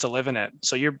the first to live in it,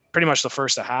 so you're pretty much the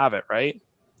first to have it, right?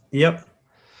 Yep.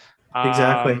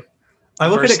 Exactly. I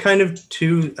look at it kind of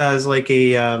too as like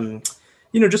a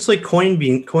just like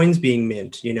coins being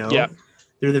mint.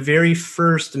 They're the very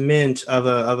first mint of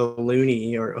a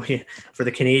loonie, or for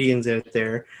the Canadians out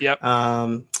there.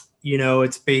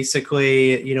 It's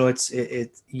basically,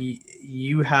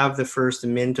 you have the first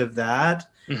mint of that.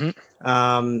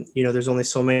 There's only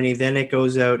so many. Then it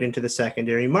goes out into the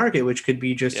secondary market, which could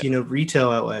be just,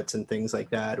 retail outlets and things like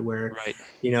that, where,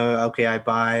 okay, I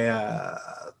buy a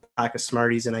pack of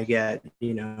Smarties and I get,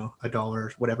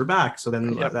 $1 whatever back. So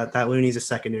then that loonie is a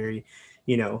secondary,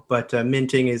 but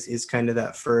minting is kind of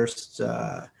that first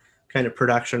kind of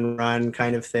production run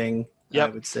kind of thing. I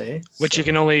would say, which you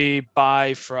can only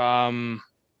buy from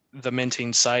the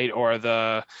minting site or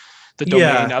the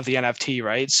domain of the NFT,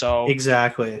 right? So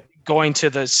exactly, going to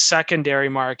the secondary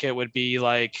market would be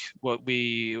like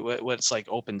what's like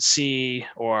OpenSea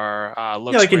or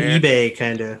looks like rare. an eBay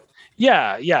kind of.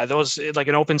 Yeah, those like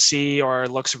an OpenSea or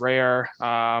looks rare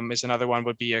is another one,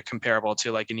 would be a comparable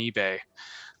to like an eBay.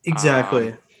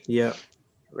 Exactly.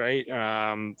 Right.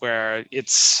 Where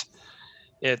it's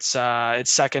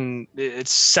second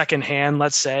hand,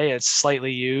 let's say. It's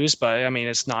slightly used, but I mean,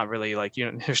 it's not really like,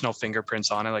 there's no fingerprints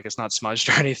on it, like it's not smudged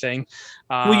or anything.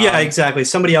 Exactly.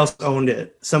 Somebody else owned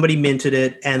it, somebody minted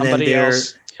it, and then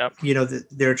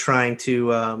they're trying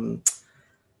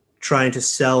to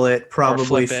sell it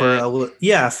probably for a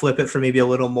little, flip it for maybe a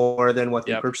little more than what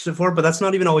they purchased it for. But that's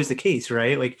not even always the case,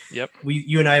 right? Like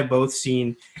you and I have both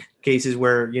seen cases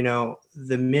where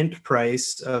the mint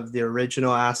price of the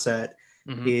original asset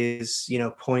is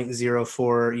 0.04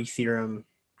 Ethereum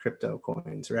crypto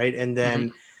coins, right? And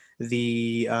then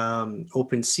the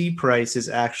OpenSea price is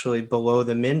actually below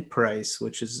the mint price,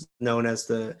 which is known as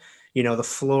the, the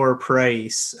floor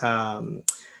price. And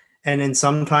then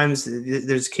sometimes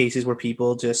there's cases where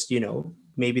people just,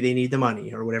 maybe they need the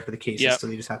money or whatever the case is, Yep. so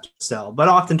they just have to sell. But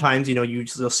oftentimes,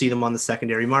 you'll see them on the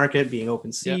secondary market being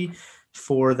OpenSea Yep.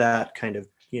 for that kind of,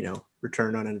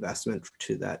 return on investment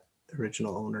to that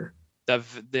original owner.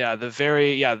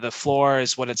 The floor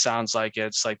is what it sounds like.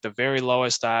 It's like the very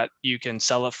lowest that you can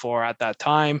sell it for at that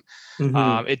time.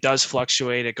 Mm-hmm. It does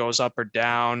fluctuate. It goes up or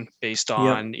down based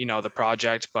on, Yep. the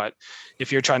project. But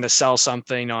if you're trying to sell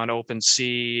something on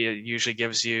OpenSea, it usually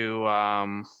gives you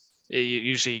a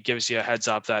heads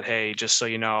up that, hey, just so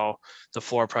you know, the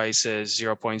floor price is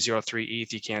 0.03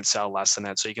 ETH. You can't sell less than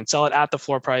it. So you can sell it at the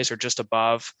floor price or just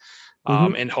above.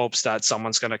 Mm-hmm. In hopes that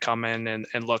someone's going to come in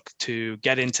and look to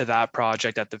get into that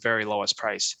project at the very lowest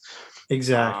price.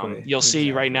 Exactly. You'll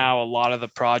see right now a lot of the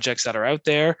projects that are out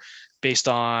there based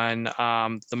on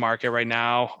the market right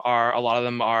now a lot of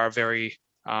them are very,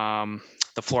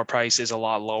 the floor price is a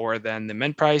lot lower than the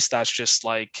mint price. That's just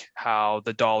like how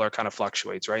the dollar kind of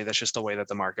fluctuates, right? That's just the way that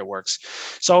the market works.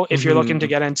 So if you're looking to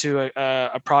get into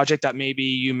a project that maybe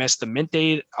you missed the mint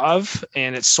date of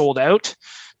and it's sold out,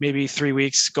 maybe 3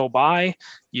 weeks go by,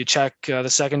 you check the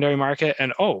secondary market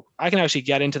and, I can actually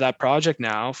get into that project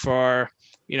now for,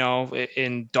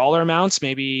 in dollar amounts,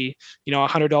 maybe,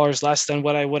 $100 less than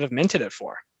what I would have minted it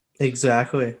for.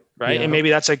 Exactly. Right. Yeah. And maybe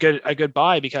that's a good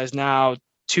buy, because now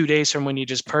 2 days from when you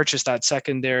just purchased that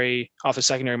off the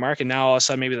secondary market, now all of a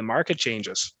sudden maybe the market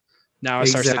changes. Now it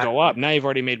starts to go up. Now you've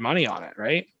already made money on it,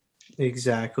 right?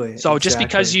 Exactly. So just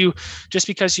because you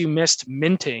missed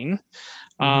minting,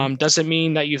 doesn't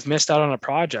mean that you've missed out on a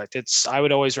project. I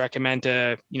would always recommend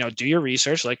to, do your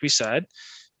research. Like we said,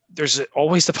 there's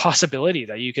always the possibility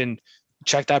that you can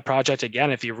check that project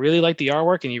again. If you really like the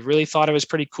artwork and you really thought it was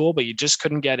pretty cool, but you just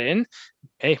couldn't get in,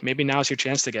 hey, maybe now's your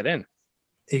chance to get in.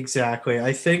 Exactly.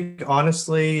 I think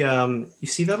honestly, you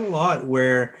see that a lot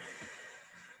where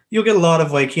you'll get a lot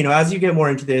of like, as you get more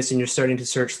into this and you're starting to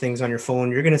search things on your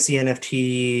phone, you're going to see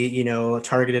NFT,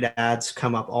 targeted ads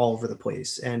come up all over the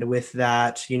place. And with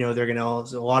that, they're going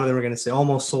to, a lot of them are going to say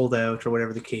almost sold out or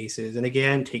whatever the case is. And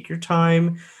again, take your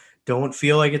time. Don't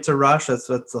feel like it's a rush. That's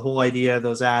the whole idea of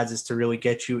those ads, is to really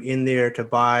get you in there to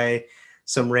buy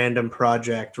some random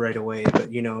project right away.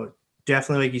 But,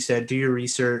 definitely, like you said, do your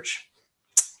research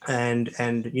and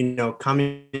come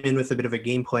in with a bit of a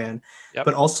game plan. Yep.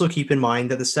 But also keep in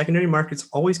mind that the secondary market's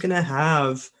always going to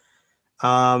have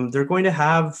they're going to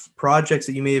have projects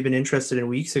that you may have been interested in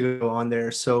weeks ago on there.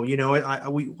 So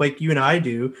we, like you and I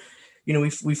do,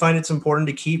 we find it's important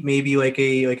to keep maybe like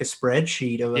a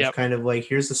spreadsheet of kind of like,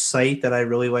 here's a site that I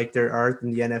really like their art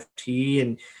and the NFT,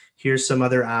 and here's some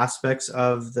other aspects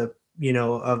of the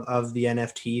of the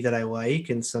NFT that I like,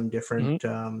 and some different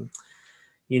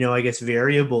I guess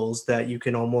variables that you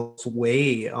can almost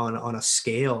weigh on a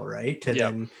scale, right? To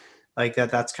then like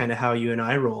that's kind of how you and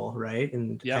I roll, right?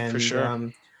 And for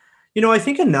sure. I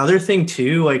think another thing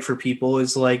too, like for people,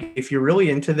 is like, if you're really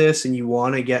into this and you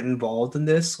want to get involved in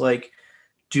this, like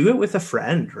do it with a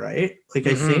friend, right? Like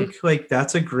I think like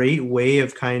that's a great way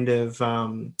of kind of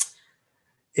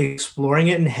exploring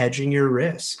it and hedging your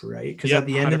risk, right? Because at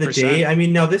the end 100%. Of the day, I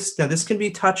mean, now this can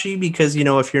be touchy, because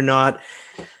if you're not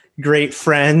great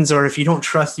friends, or if you don't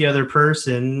trust the other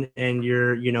person and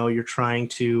you're trying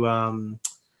to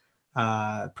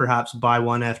perhaps buy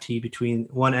one NFT between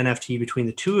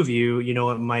the two of you,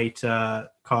 it might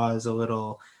cause a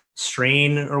little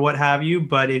strain or what have you.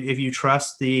 But if you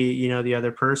trust the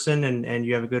other person and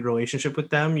you have a good relationship with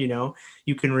them,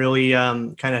 you can really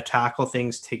kind of tackle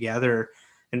things together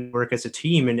and work as a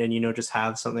team, and just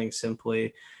have something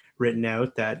simply written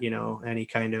out that any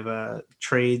kind of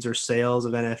trades or sales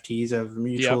of NFTs of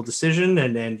mutual decision,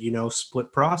 and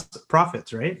split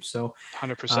profits, right? So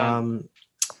 100%.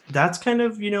 That's kind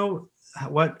of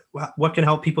what can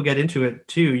help people get into it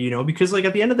too, because like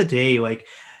at the end of the day, like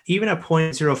even at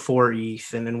 0.04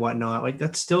 ETH and whatnot, like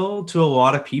that's still to a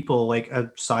lot of people like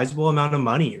a sizable amount of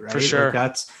money, right? For sure.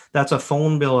 Like that's a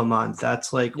phone bill a month.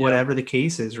 That's like whatever the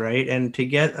case is, right? And to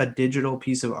get a digital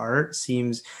piece of art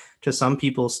seems to some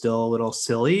people still a little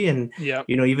silly. And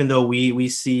even though we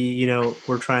see,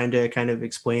 we're trying to kind of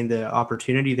explain the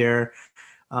opportunity there,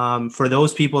 for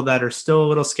those people that are still a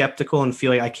little skeptical and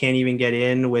feel like I can't even get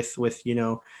in with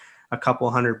a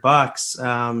couple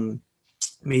 $100,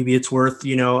 maybe it's worth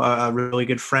a really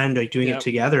good friend like doing it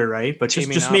together, right? But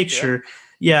just make sure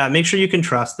you can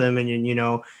trust them, and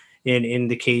in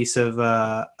the case of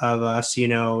us,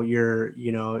 you're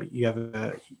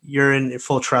in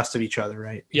full trust of each other,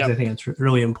 right? Because I think it's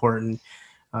really important.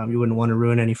 You wouldn't want to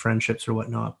ruin any friendships or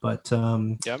whatnot. But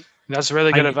Yep, that's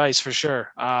really good advice for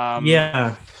sure.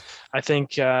 Yeah. I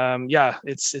think,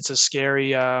 it's a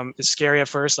scary, it's scary at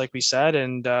first, like we said,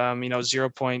 and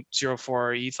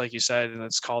 0.04 ETH, like you said, and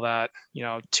let's call that,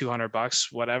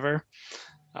 $200, whatever.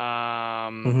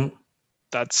 Mhm.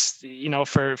 That's,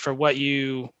 for what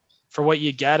you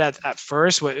get at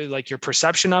first, like your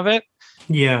perception of it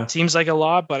Yeah. seems like a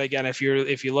lot, but again, if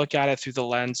you look at it through the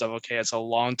lens of, okay, it's a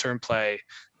long-term play.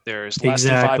 There's less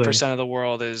than Exactly. 5% of the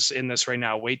world is in this right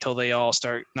now. Wait till they all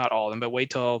start, not all of them, but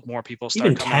wait till more people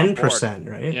Even start coming on board. 10%,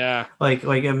 right? Yeah. Like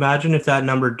imagine if that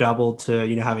number doubled to,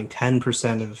 having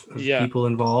 10% of Yeah. people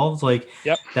involved. Like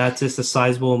Yep. that's just a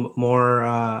sizable more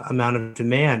amount of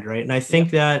demand, right? And I Yep.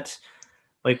 think that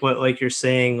like you're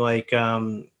saying, like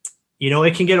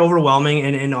it can get overwhelming,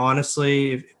 and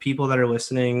honestly, if people that are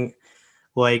listening,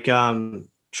 like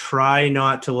try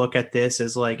not to look at this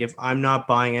as like, if I'm not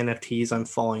buying NFTs, I'm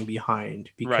falling behind,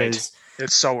 Right. because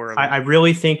It's so early. I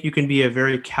really think you can be a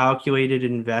very calculated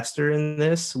investor in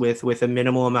this with a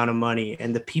minimal amount of money.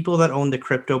 And the people that own the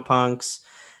CryptoPunks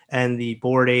and the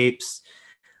Bored Apes,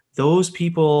 those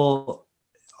people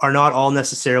are not all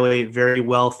necessarily very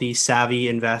wealthy, savvy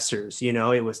investors.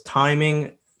 It was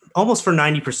timing. Almost for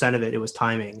 90% of it, it was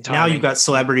timing. Now you've got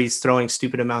celebrities throwing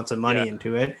stupid amounts of money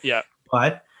into it. Yeah.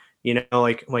 But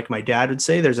like my dad would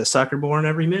say, there's a sucker born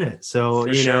every minute. So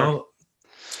For sure.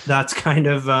 that's kind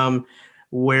of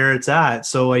where it's at.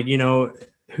 So like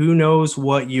who knows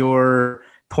what your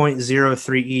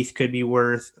 0.03 ETH could be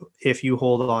worth if you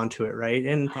hold on to it, right?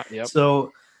 And Yep.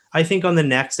 so I think on the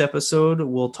next episode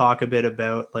we'll talk a bit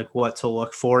about like what to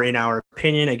look for in our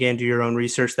opinion. Again, do your own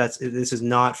research. This is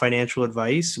not financial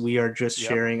advice. We are just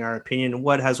sharing our opinion,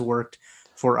 what has worked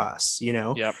for us,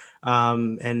 Yep.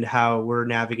 and how we're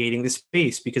navigating the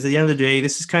space. Because at the end of the day,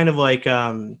 this is kind of like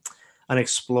an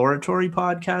exploratory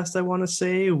podcast, I want to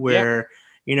say, where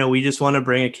we just want to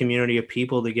bring a community of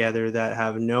people together that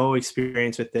have no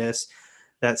experience with this,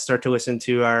 that start to listen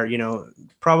to our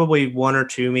probably 1 or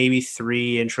 2, maybe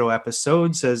 3 intro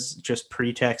episodes as just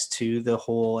pretext to the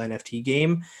whole NFT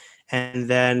game. And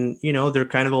then they're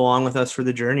kind of along with us for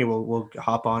the journey. We'll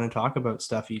hop on and talk about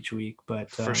stuff each week. But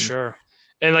for sure.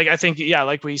 And like I think,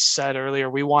 like we said earlier,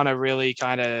 we want to really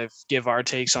kind of give our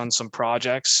takes on some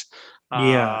projects.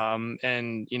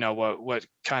 And what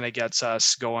kind of gets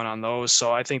us going on those.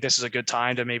 So I think this is a good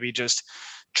time to maybe just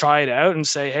try it out and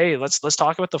say, hey, let's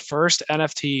talk about the first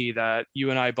NFT that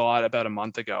you and I bought about a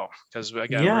month ago. Because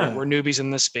again, we're newbies in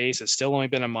this space. It's still only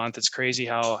been a month. It's crazy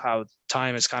how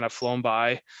time has kind of flown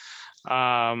by,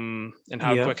 and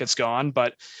how quick it's gone.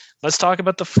 But let's talk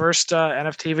about the first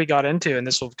NFT we got into, and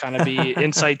this will kind of be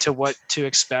insight to what to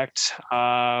expect,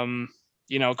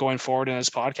 going forward in this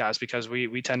podcast, because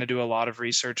we tend to do a lot of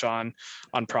research on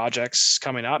projects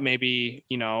coming up. Maybe,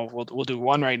 we'll do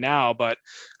one right now, but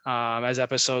as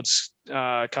episodes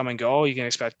come and go, you can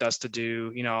expect us to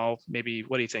do, maybe,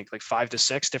 what do you think, like 5 to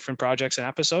 6 different projects an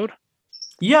episode?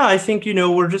 Yeah, I think, we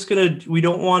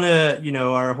don't want to,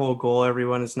 our whole goal,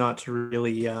 everyone, is not to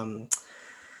really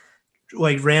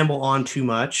like ramble on too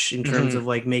much in terms of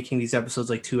like making these episodes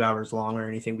like 2 hours long or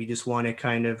anything. We just want to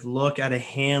kind of look at a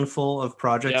handful of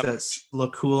projects that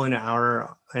look cool in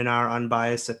our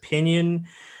unbiased opinion.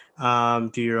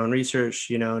 Do your own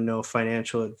research, no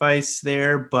financial advice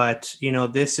there, but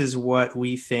this is what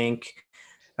we think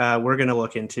we're going to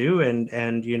look into, and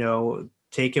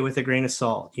take it with a grain of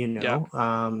salt. You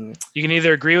can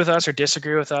either agree with us or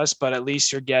disagree with us, but at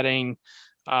least you're getting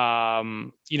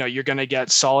you're going to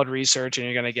get solid research, and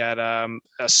you're going to get a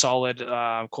solid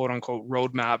quote unquote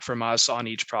roadmap from us on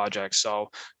each project.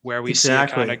 So where we see it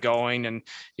kind of going, and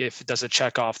if it does it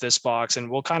check off this box, and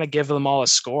we'll kind of give them all a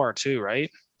score too,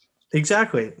 right?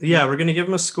 Exactly. Yeah, we're going to give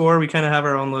them a score. We kind of have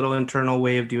our own little internal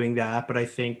way of doing that. But I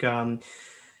think, at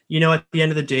the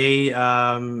end of the day,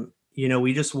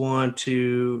 we just want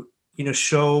to,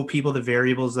 show people the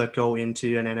variables that go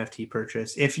into an NFT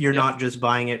purchase. If you're not just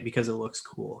buying it because it looks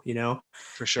cool,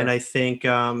 For sure. And I think,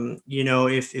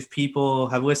 if people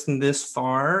have listened this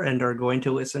far and are going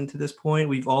to listen to this point,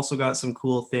 we've also got some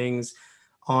cool things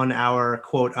on our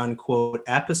quote unquote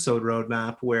episode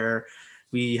roadmap, where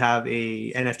we have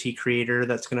a NFT creator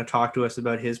that's going to talk to us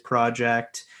about his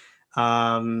project.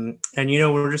 And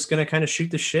we're just going to kind of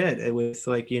shoot the shit with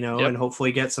and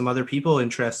hopefully get some other people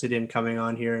interested in coming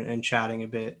on here and chatting a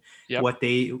bit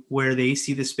where they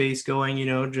see the space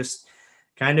going, just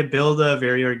kind of build a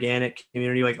very organic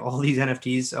community like all these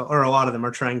NFTs, or a lot of them,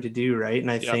 are trying to do, right? And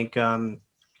I think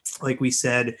like we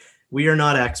said, we are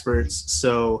not experts,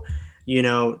 so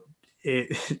don't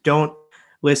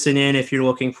listen in if you're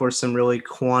looking for some really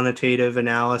quantitative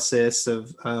analysis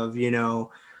of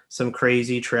some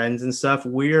crazy trends and stuff.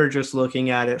 We're just looking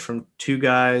at it from two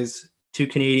guys, two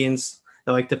Canadians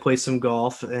that like to play some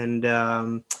golf, and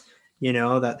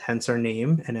that hence our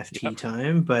name, NFT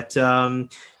Time. But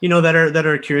that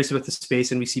are curious about the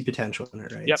space, and we see potential in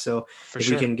it, right? Yep, So if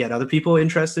sure. we can get other people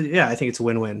interested, yeah, I think it's a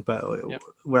win-win. But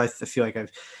what I feel like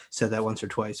I've said that once or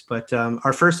twice. But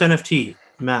our first NFT,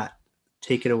 Matt,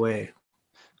 take it away.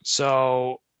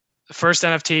 So the first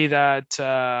NFT that, do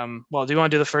you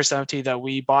want to do the first NFT that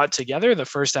we bought together, the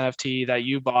first NFT that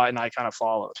you bought and I kind of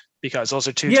followed? Because those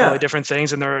are two totally different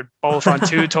things, and they're both on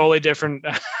two totally different,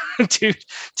 two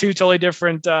totally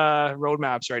different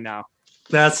roadmaps right now.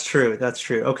 That's true.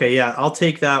 Okay, yeah, I'll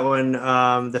take that one.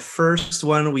 The first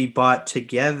one we bought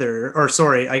together, or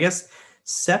sorry, I guess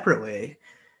separately.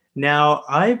 Now,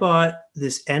 I bought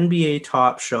this NBA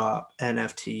Top Shot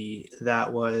NFT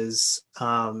that was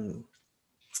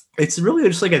it's really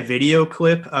just like a video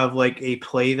clip of like a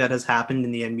play that has happened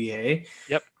in the NBA.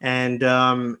 Yep.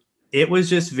 And it was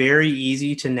just very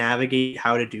easy to navigate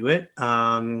how to do it.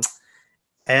 And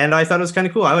I thought it was kind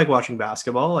of cool. I like watching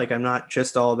basketball. Like, I'm not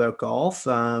just all about golf.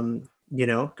 Got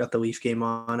the Leaf game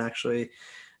on actually.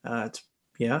 It's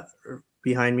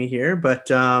behind me here,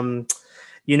 but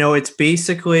it's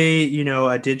basically,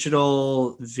 a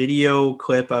digital video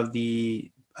clip of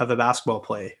a basketball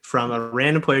play from a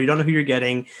random player. You don't know who you're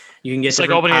getting. You can get it's like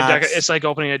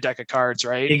opening a deck of cards,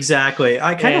 right? Exactly.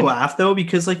 I kind of laugh though,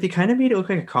 because like they kind of made it look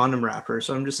like a condom wrapper.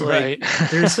 So I'm just like,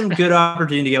 there's some good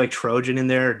opportunity to get like Trojan in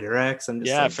there or Durex. I'm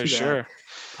just for sure.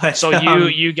 But, so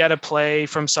you get a play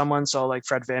from someone. So like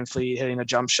Fred VanVleet hitting a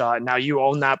jump shot. Now you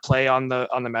own that play on the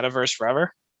metaverse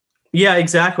forever. Yeah,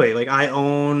 exactly. Like I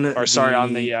own,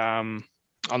 on the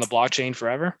blockchain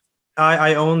forever.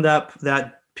 I own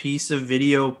that piece of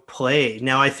video play.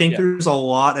 Now I think there's a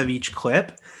lot of each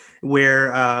clip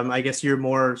where I guess you're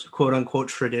more quote unquote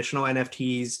traditional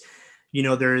NFTs.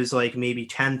 There's like maybe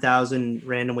 10,000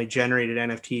 randomly generated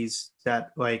NFTs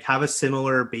that like have a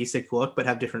similar basic look but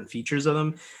have different features of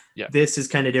them. Yeah. This is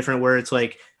kind of different, where it's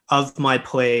like, of my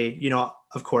play,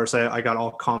 of course I got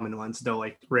all common ones, no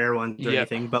like rare ones or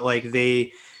anything, but like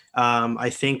they I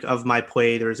think of my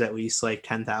play there's at least like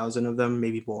 10,000 of them,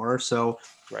 maybe more. So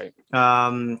right.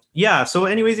 So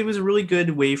anyways, it was a really good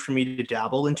way for me to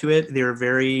dabble into it. They were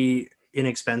very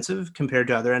inexpensive compared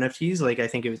to other NFTs. Like I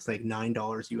think it was like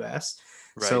 $9 US.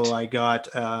 Right. So I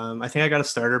got I think I got a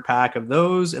starter pack of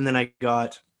those, and then I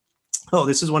got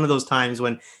this is one of those times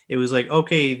when it was like,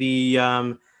 okay,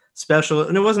 the special,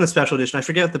 and it wasn't a special edition, I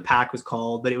forget what the pack was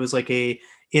called, but it was like a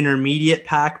intermediate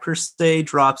pack per se,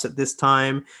 drops at this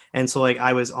time. And so like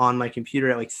I was on my computer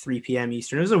at like 3 p.m.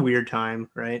 Eastern. It was a weird time,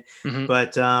 right? Mm-hmm.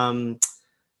 But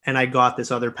and I got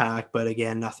this other pack, but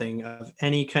again, nothing of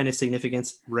any kind of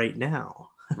significance right now.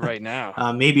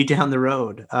 Maybe down the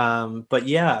road. But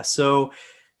yeah, so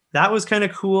that was kind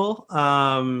of cool.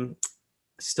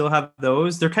 Still have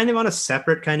those. They're kind of on a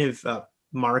separate kind of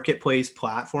marketplace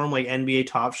platform. Like NBA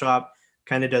Top Shot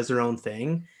kind of does their own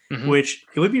thing. Mm-hmm. Which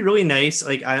it would be really nice.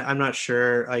 Like I'm not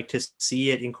sure, like to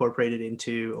see it incorporated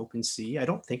into OpenSea. I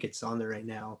don't think it's on there right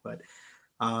now, but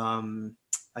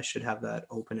I should have that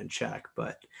open and check.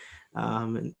 But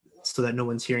and so that no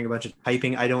one's hearing a bunch of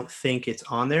typing, I don't think it's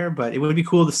on there. But it would be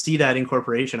cool to see that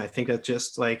incorporation. I think that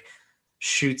just like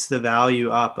shoots the value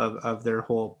up of their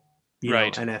whole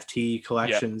NFT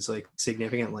collections like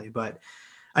significantly. But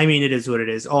I mean, it is what it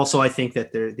is. Also, I think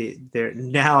that they're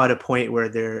now at a point where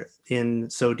they're in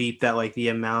so deep that like the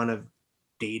amount of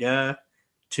data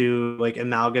to like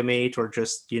amalgamate or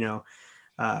just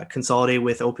consolidate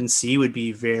with OpenSea would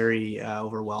be very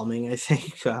overwhelming, I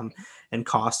think, and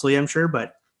costly, I'm sure.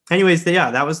 But anyways,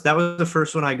 that was the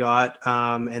first one I got,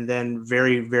 and then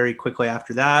very, very quickly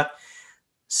after that,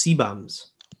 CBums.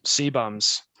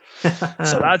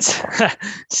 So that's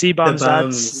CBums.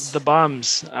 That's the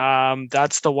bums.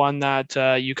 That's the one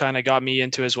that you kind of got me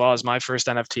into as well as my first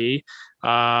NFT.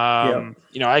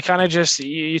 I kind of just,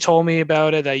 you told me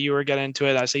about it, that you were getting into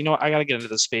it. I said, I got to get into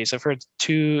the space. I've heard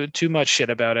too much shit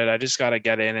about it. I just got to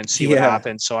get in and see what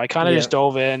happens. So I kind of just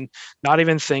dove in, not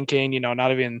even thinking,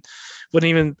 wouldn't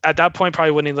even at that point,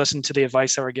 probably wouldn't even listen to the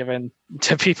advice that were given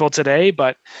to people today.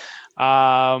 But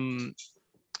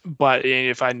but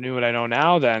if I knew what I know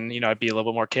now, then I'd be a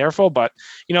little bit more careful. But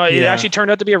it Yeah. actually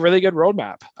turned out to be a really good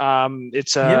roadmap.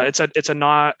 It's a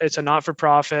Yep. not for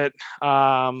profit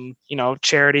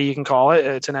charity, you can call it.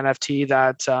 It's an NFT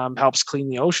that helps clean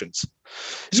the oceans.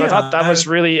 So Yeah. I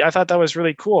thought that was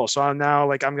really cool. So I'm now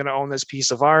like I'm gonna own this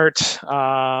piece of art.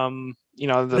 The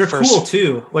They're cool first.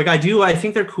 too. Like I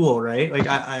think they're cool, right? Like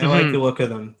I like the Mhm. look of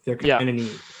them. They're Yeah. kind of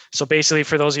neat. So basically,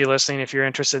 for those of you listening, if you're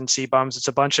interested in CBUMs, it's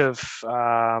a bunch of,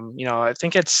 I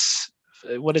think it's,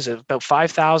 what is it, about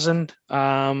 5,000?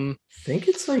 I think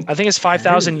it's I like think it's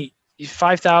 10.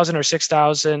 5,000 or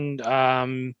 6,000 I'm gonna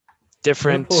pull it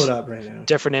different up right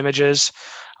now. images.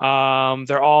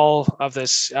 They're all of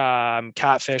this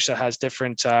catfish that has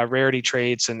different rarity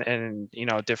traits and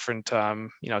different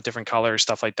different colors,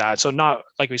 stuff like that. So not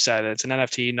like we said, it's an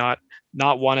NFT.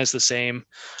 Not one is the same.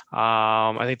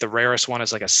 I think the rarest one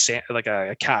is like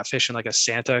a catfish in like a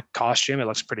Santa costume. It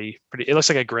looks pretty. It looks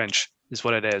like a Grinch, is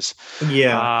what it is.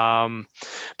 Yeah.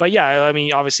 But yeah, I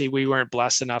mean, obviously we weren't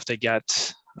blessed enough to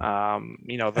get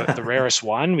the rarest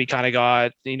one. We kind of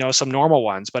got some normal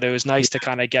ones, but it was nice to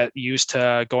kind of get used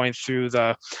to going through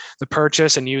the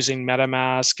purchase and using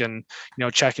MetaMask and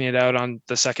checking it out on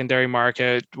the secondary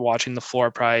market, watching the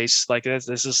floor price. Like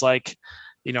this is like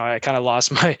I kind of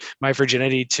lost my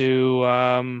virginity to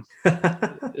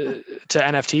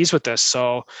NFTs with this.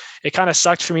 So it kind of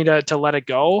sucked for me to let it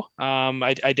go.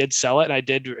 I did sell it and I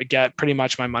did get pretty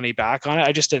much my money back on it.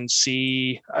 I just didn't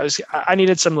see, I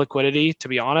needed some liquidity, to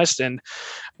be honest. And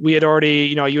we had already,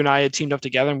 you and I had teamed up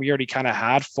together and we already kind of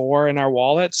had 4 in our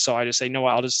wallet. So I just say, no,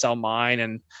 I'll just sell mine.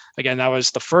 And again, that was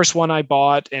the first one I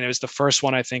bought. And it was the first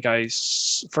one, I think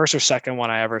first or second one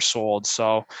I ever sold.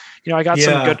 So, I got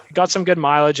Yeah. some good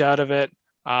mileage out of it.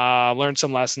 Learned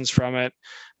some lessons from it.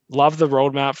 Love the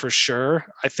roadmap for sure.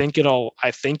 It'll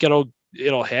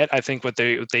hit. I think what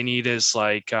they need is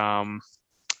like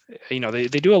they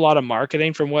do a lot of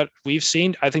marketing from what we've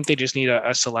seen. I think they just need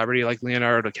a celebrity like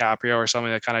Leonardo DiCaprio or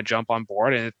something to kind of jump on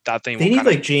board, and that thing They will need kind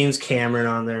of like James Cameron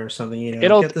on there or something,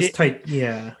 it'll get this tight.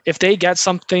 Yeah. if they get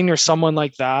something or someone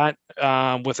like that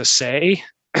with a say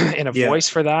and a Yeah. voice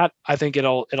for that, I think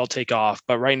it'll take off.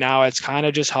 But right now it's kind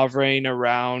of just hovering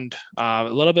around a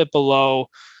little bit below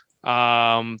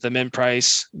the mint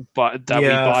price but that we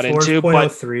Yeah. bought into,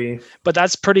 but 4.03.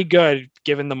 that's pretty good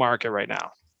given the market right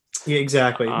now. Yeah,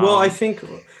 exactly. Well, I um think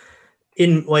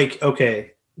in like,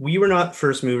 okay, we were not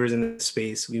first movers in this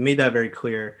space. We made that very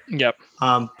clear. yep.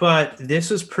 But this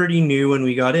was pretty new when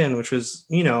we got in, which was,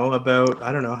 about,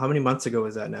 I don't know, how many months ago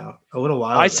was that now? A little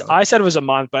while ago. I said it was a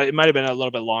month, but it might have been a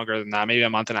little bit longer than that, maybe a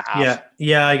month and a half. Yeah.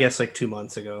 Yeah. I guess like 2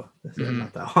 months ago. Mm-hmm.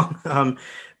 Not that long.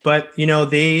 But,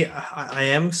 I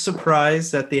am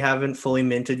surprised that they haven't fully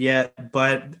minted yet.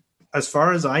 But as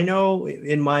far as I know,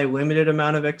 in my limited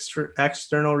amount of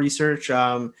external research,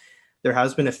 there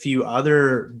has been a few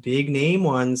other big name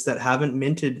ones that haven't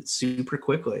minted super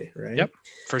quickly, right? Yep,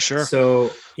 for sure.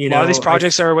 So, A lot of these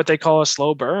projects are what they call a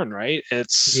slow burn, right?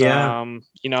 It's yeah,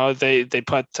 they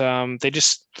put they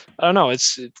just, I don't know,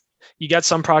 it's you get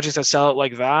some projects that sell it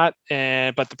like that,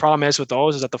 and but the problem is with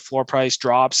those is that the floor price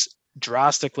drops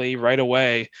drastically right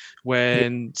away yeah,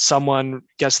 when someone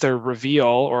gets their reveal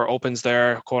or opens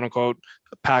their quote unquote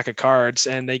pack of cards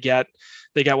and they get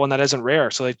one that isn't rare.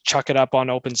 So they chuck it up on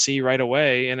OpenSea right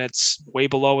away and it's way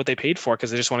below what they paid for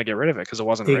because they just want to get rid of it because it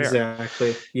wasn't rare.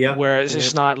 exactly. Yeah. Whereas it's Yep.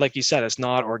 just not, like you said, it's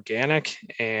not organic.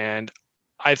 And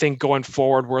I think going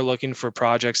forward, we're looking for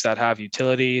projects that have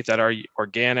utility, that are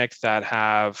organic, that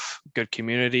have good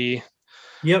community.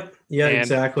 Yep. Yeah, And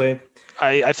exactly.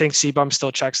 I think CBUM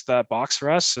still checks that box for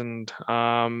us. And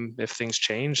if things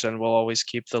change, then we'll always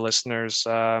keep the listeners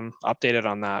updated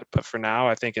on that. But for now,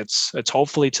 I think it's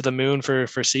hopefully to the moon for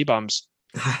CBUMs.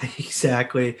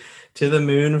 Exactly. To the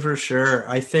moon for sure.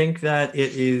 I think that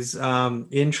it is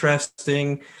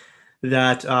interesting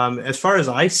that as far as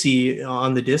I see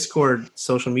on the Discord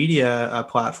social media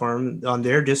platform, on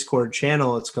their Discord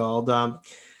channel, it's called,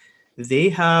 they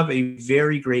have a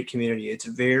very great community. It's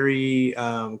very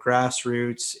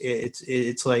grassroots.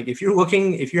 It's like if you're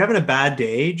having a bad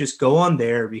day, just go on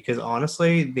there because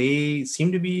honestly, they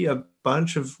seem to be a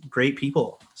bunch of great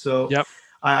people. So Yep.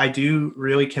 I do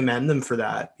really commend them for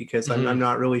that because I'm Mm-hmm.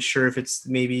 not really sure if it's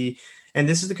maybe, and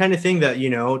this is the kind of thing that,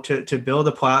 to build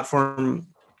a platform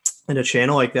and a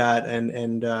channel like that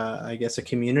and I guess a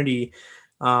community,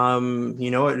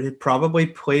 it probably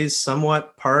plays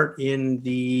somewhat part in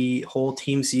the whole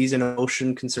Team Season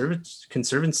Ocean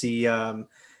Conservancy,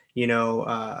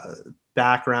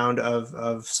 background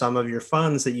of some of your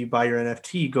funds that you buy your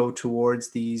NFT go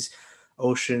towards these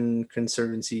Ocean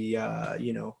Conservancy,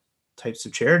 types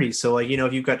of charities. So like,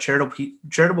 if you've got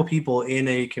charitable people in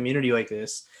a community like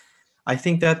this, I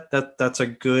think that's a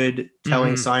good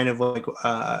telling sign of like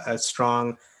a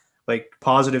strong, like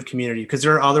positive community, because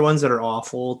there are other ones that are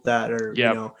awful, that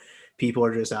are, people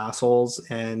are just assholes.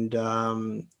 And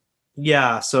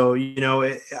yeah, so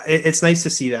it's nice to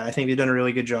see that. I think they've done a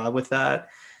really good job with that.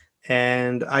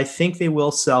 And I think they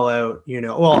will sell out,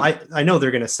 well, I know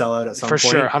they're going to sell out at some point. For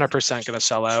sure, 100% going to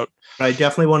sell out. But I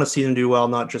definitely want to see them do well,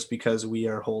 not just because we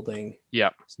are holding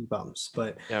CBums,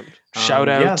 but shout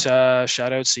out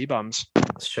CBums.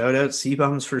 Shout out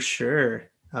CBums for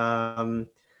sure.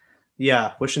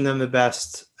 Wishing them the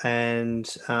best. And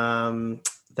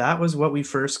that was what we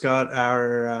first got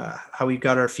how we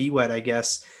got our feet wet, I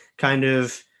guess, kind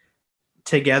of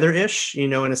together-ish,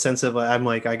 in a sense of I'm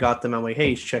like, I got them. I'm like,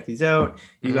 hey, you should check these out.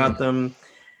 You got them.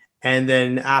 And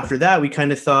then after that, we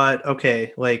kind of thought,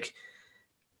 okay, like,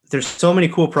 there's so many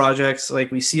cool projects.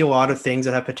 Like, we see a lot of things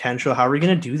that have potential. How are we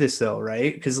going to do this though?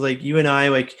 Right. Because like you and I,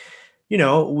 like,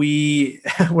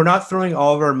 we're not throwing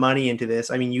all of our money into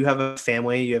this. I mean, you have a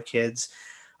family, you have kids.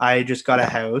 I just got a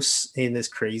house in this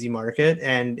crazy market,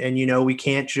 and we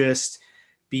can't just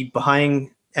be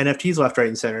buying NFTs left, right,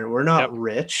 and center. We're not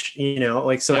rich,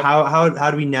 like, so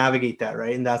how do we navigate that?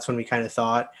 Right. And that's when we kind of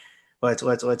thought,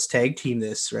 let's tag team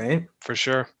this. Right. For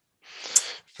sure.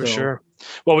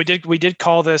 Well, we did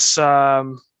call this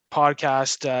podcast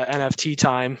NFT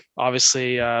time.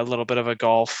 Obviously, a little bit of a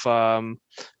golf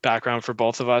background for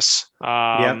both of us.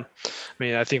 I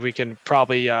mean, I think we can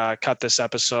probably cut this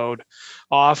episode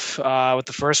off with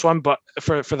the first one, but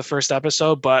for the first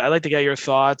episode. But I'd like to get your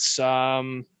thoughts.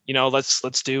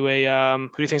 Let's do a who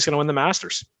do you think is going to win the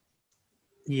Masters?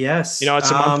 Yes,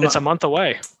 it's a month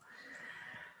away.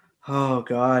 Oh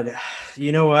God,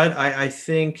 you know what? I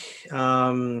think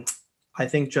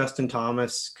Justin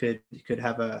Thomas could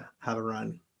have a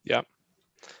run. Yep.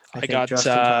 I got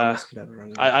Justin Thomas could have a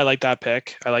run. I like that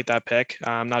pick.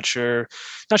 I'm not sure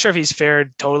if he's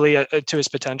fared totally to his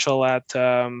potential at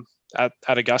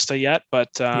Augusta yet, but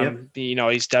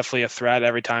he's definitely a threat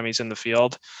every time he's in the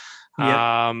field.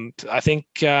 I think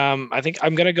I'm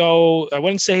gonna go. I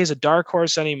wouldn't say he's a dark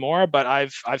horse anymore, but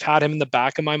I've had him in the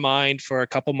back of my mind for a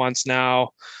couple months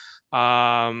now.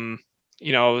 To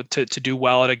do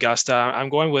well at Augusta. I'm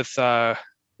going with the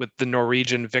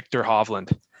Norwegian Victor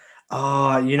Hovland. Oh,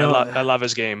 I love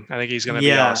his game. I think he's going to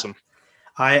be awesome.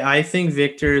 I think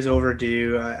Victor is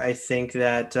overdue. I think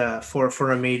that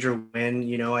for a major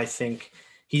win, I think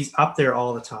he's up there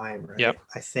all the time. Right. Yep.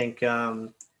 I think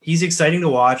he's exciting to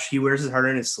watch. He wears his heart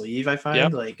on his sleeve. I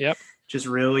find just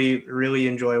really, really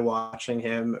enjoy watching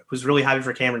him. Was really happy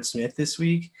for Cameron Smith this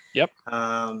week. Yep.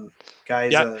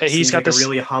 He's got a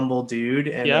really humble dude,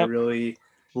 and I really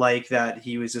like that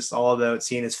he was just all about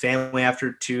seeing his family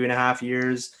after 2.5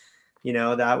 years.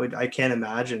 I can't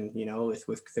imagine, with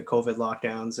the COVID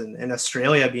lockdowns and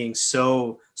Australia being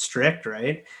so strict,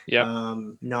 right? Yeah.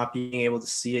 Not being able to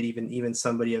see it, even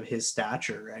somebody of his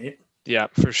stature, right? Yeah,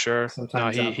 for sure.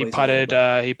 Sometimes he putted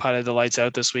the lights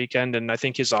out this weekend, and I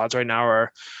think his odds right now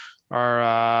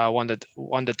are 1 to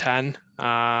 10.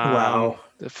 Wow.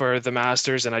 For the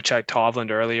Masters, and I checked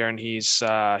Hovland earlier, and he's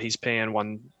paying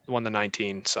 1 to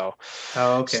 19. So,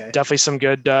 okay, definitely some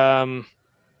good. I'm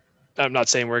not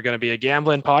saying we're going to be a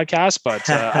gambling podcast, but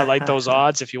I like those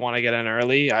odds. If you want to get in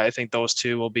early, I think those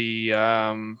two will be.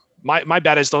 My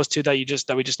bet is those two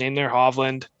that we just named there,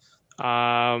 Hovland.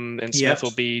 And Smith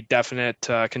will be definite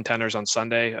contenders on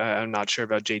Sunday. I'm not sure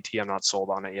about JT. I'm not sold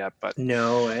on it yet, but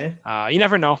no way. You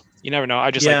never know.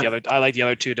 I just like the other. I like the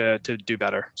other two to do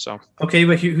better. So okay,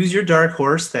 but who's your dark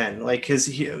horse then? Like, because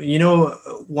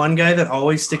one guy that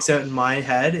always sticks out in my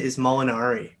head is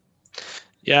Molinari.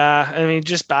 Yeah, I mean,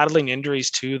 just battling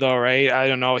injuries too, though, right? I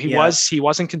don't know. He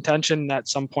was in contention at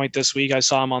some point this week. I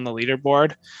saw him on the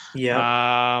leaderboard.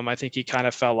 Yeah. I think he kind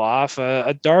of fell off.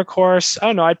 A dark horse. I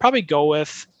don't know. I'd probably go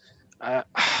with. I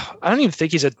don't even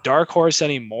think he's a dark horse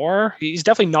anymore. He's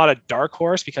definitely not a dark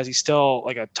horse because he's still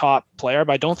like a top player.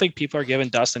 But I don't think people are giving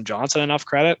Dustin Johnson enough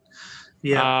credit.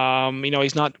 Yeah.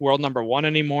 He's not world number one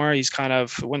anymore. He's kind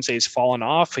of. I wouldn't say he's fallen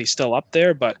off. He's still up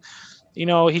there, but he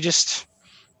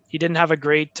didn't have a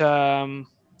great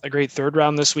third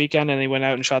round this weekend, and he went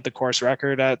out and shot the course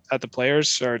record at the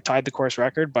Players, or tied the course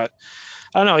record. But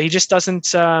I don't know. He just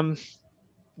doesn't,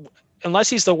 unless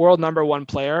he's the world number one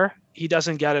player, he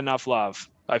doesn't get enough love,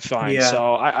 I find. Yeah.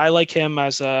 So I like him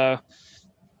for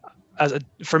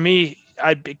me,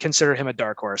 I'd consider him a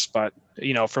dark horse, but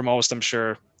for most, I'm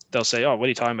sure they'll say, "Oh, what are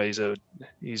you talking about?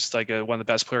 He's like one of the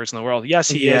best players in the world." Yes,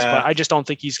 he is, Yeah. but I just don't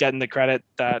think he's getting the credit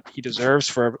that he deserves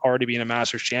for already being a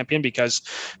Masters champion, because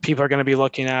people are going to be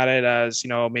looking at it as,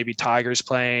 maybe Tiger's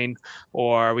playing,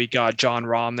 or we got Jon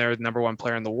Rahm there, the number one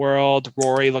player in the world.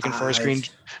 Rory looking for I'm not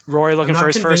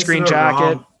his first convinced green about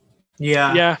jacket. Rahm.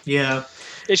 Yeah, Yeah. yeah.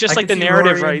 It's just I like could the see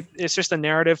narrative, Rory. right? It's just the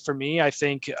narrative for me. I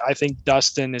think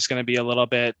Dustin is going to be a little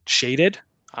bit shaded.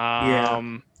 Yeah,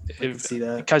 I could see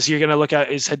that. Because you're going to look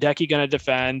at, is Hideki going to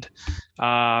defend?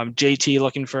 JT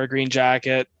looking for a green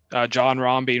jacket, Jon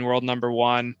Rahm being world number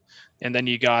one, and then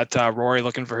you got Rory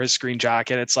looking for his green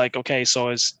jacket. It's like, okay, so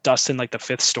is Dustin like the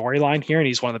fifth storyline here, and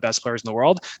he's one of the best players in the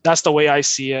world? That's the way I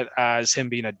see it, as him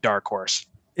being a dark horse.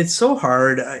 It's so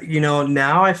hard.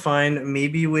 Now I find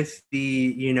maybe with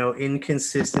the,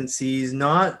 inconsistencies,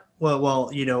 not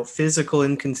physical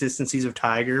inconsistencies of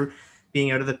Tiger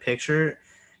being out of the picture.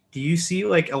 Do you see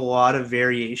like a lot of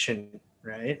variation,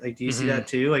 right? Like, do you see that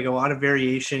too? Like a lot of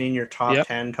variation in your top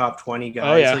 10, top 20 guys.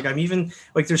 Oh, yeah. Like, I'm even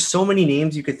like, there's so many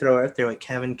names you could throw out there, like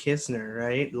Kevin Kisner,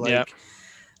 right? Like,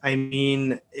 I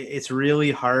mean, it's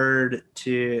really hard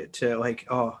to like,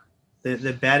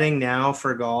 the betting now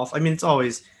for golf. I mean, it's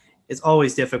always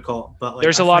difficult, but like,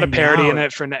 there's a lot of parity in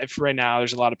it for right now.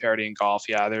 There's a lot of parity in golf.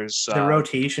 Yeah, there's the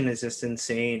rotation is just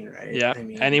insane, right? Yeah, I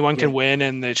mean, anyone can win,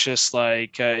 and it's just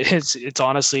like it's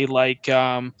honestly like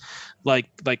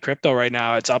crypto right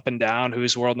now. It's up and down.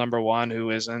 Who's world number one?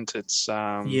 Who isn't? It's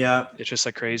it's just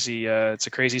a crazy it's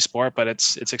a crazy sport, but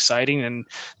it's exciting, and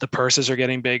the purses are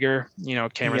getting bigger.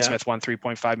 Cameron Smith won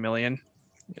 3.5 million.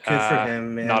 Good for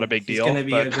him, man. Not a big deal. He's going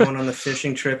to be going on the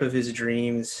fishing trip of his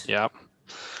dreams. Yeah.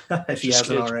 If he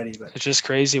hasn't already, but it's just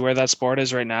crazy where that sport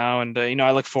is right now, and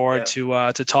I look forward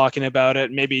to talking about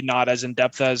it. Maybe not as in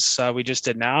depth as we just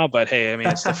did now, but hey, I mean,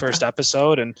 it's the first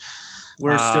episode, and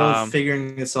we're still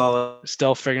figuring this all out.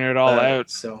 Still figuring it all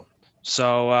out.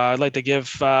 So I'd like to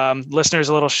give listeners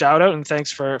a little shout out, and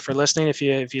thanks for listening if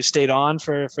you stayed on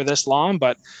for this long.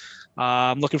 But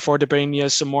I'm looking forward to bringing you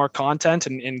some more content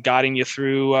and guiding you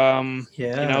through,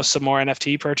 some more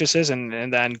NFT purchases,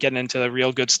 and then getting into the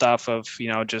real good stuff of,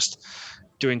 just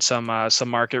doing some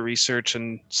market research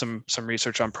and some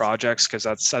research on projects, because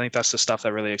I think that's the stuff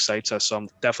that really excites us. So I'm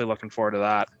definitely looking forward to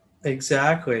that.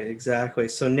 Exactly.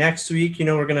 So next week,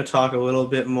 we're going to talk a little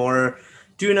bit more,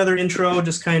 do another intro,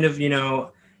 just kind of,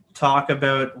 talk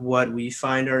about what we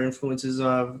find our influences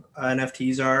of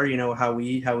NFTs are, how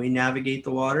we navigate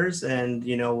the waters, and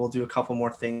we'll do a couple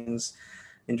more things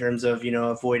in terms of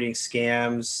avoiding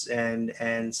scams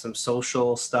and some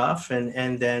social stuff,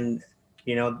 and then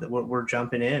we're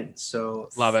jumping in. So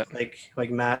love it.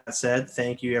 Like Matt said,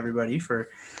 thank you everybody if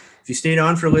you stayed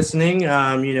on for listening.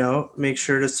 Make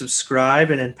sure to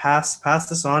subscribe and then pass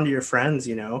this on to your friends.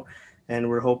 And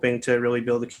we're hoping to really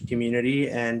build a community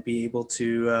and be able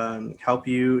to help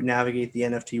you navigate the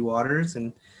NFT waters.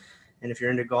 And if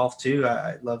you're into golf too,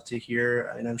 I'd love to hear,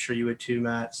 and I'm sure you would too,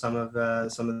 Matt, some of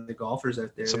the golfers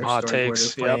out there, some hot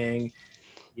takes, where they're playing,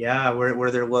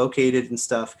 where they're located and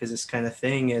stuff, because this kind of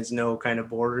thing has no kind of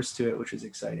borders to it, which is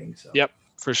exciting. So yep,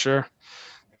 for sure.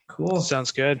 Cool.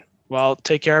 Sounds good. Well,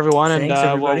 take care, everyone. Thanks,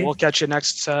 and we'll catch you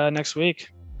next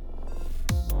week.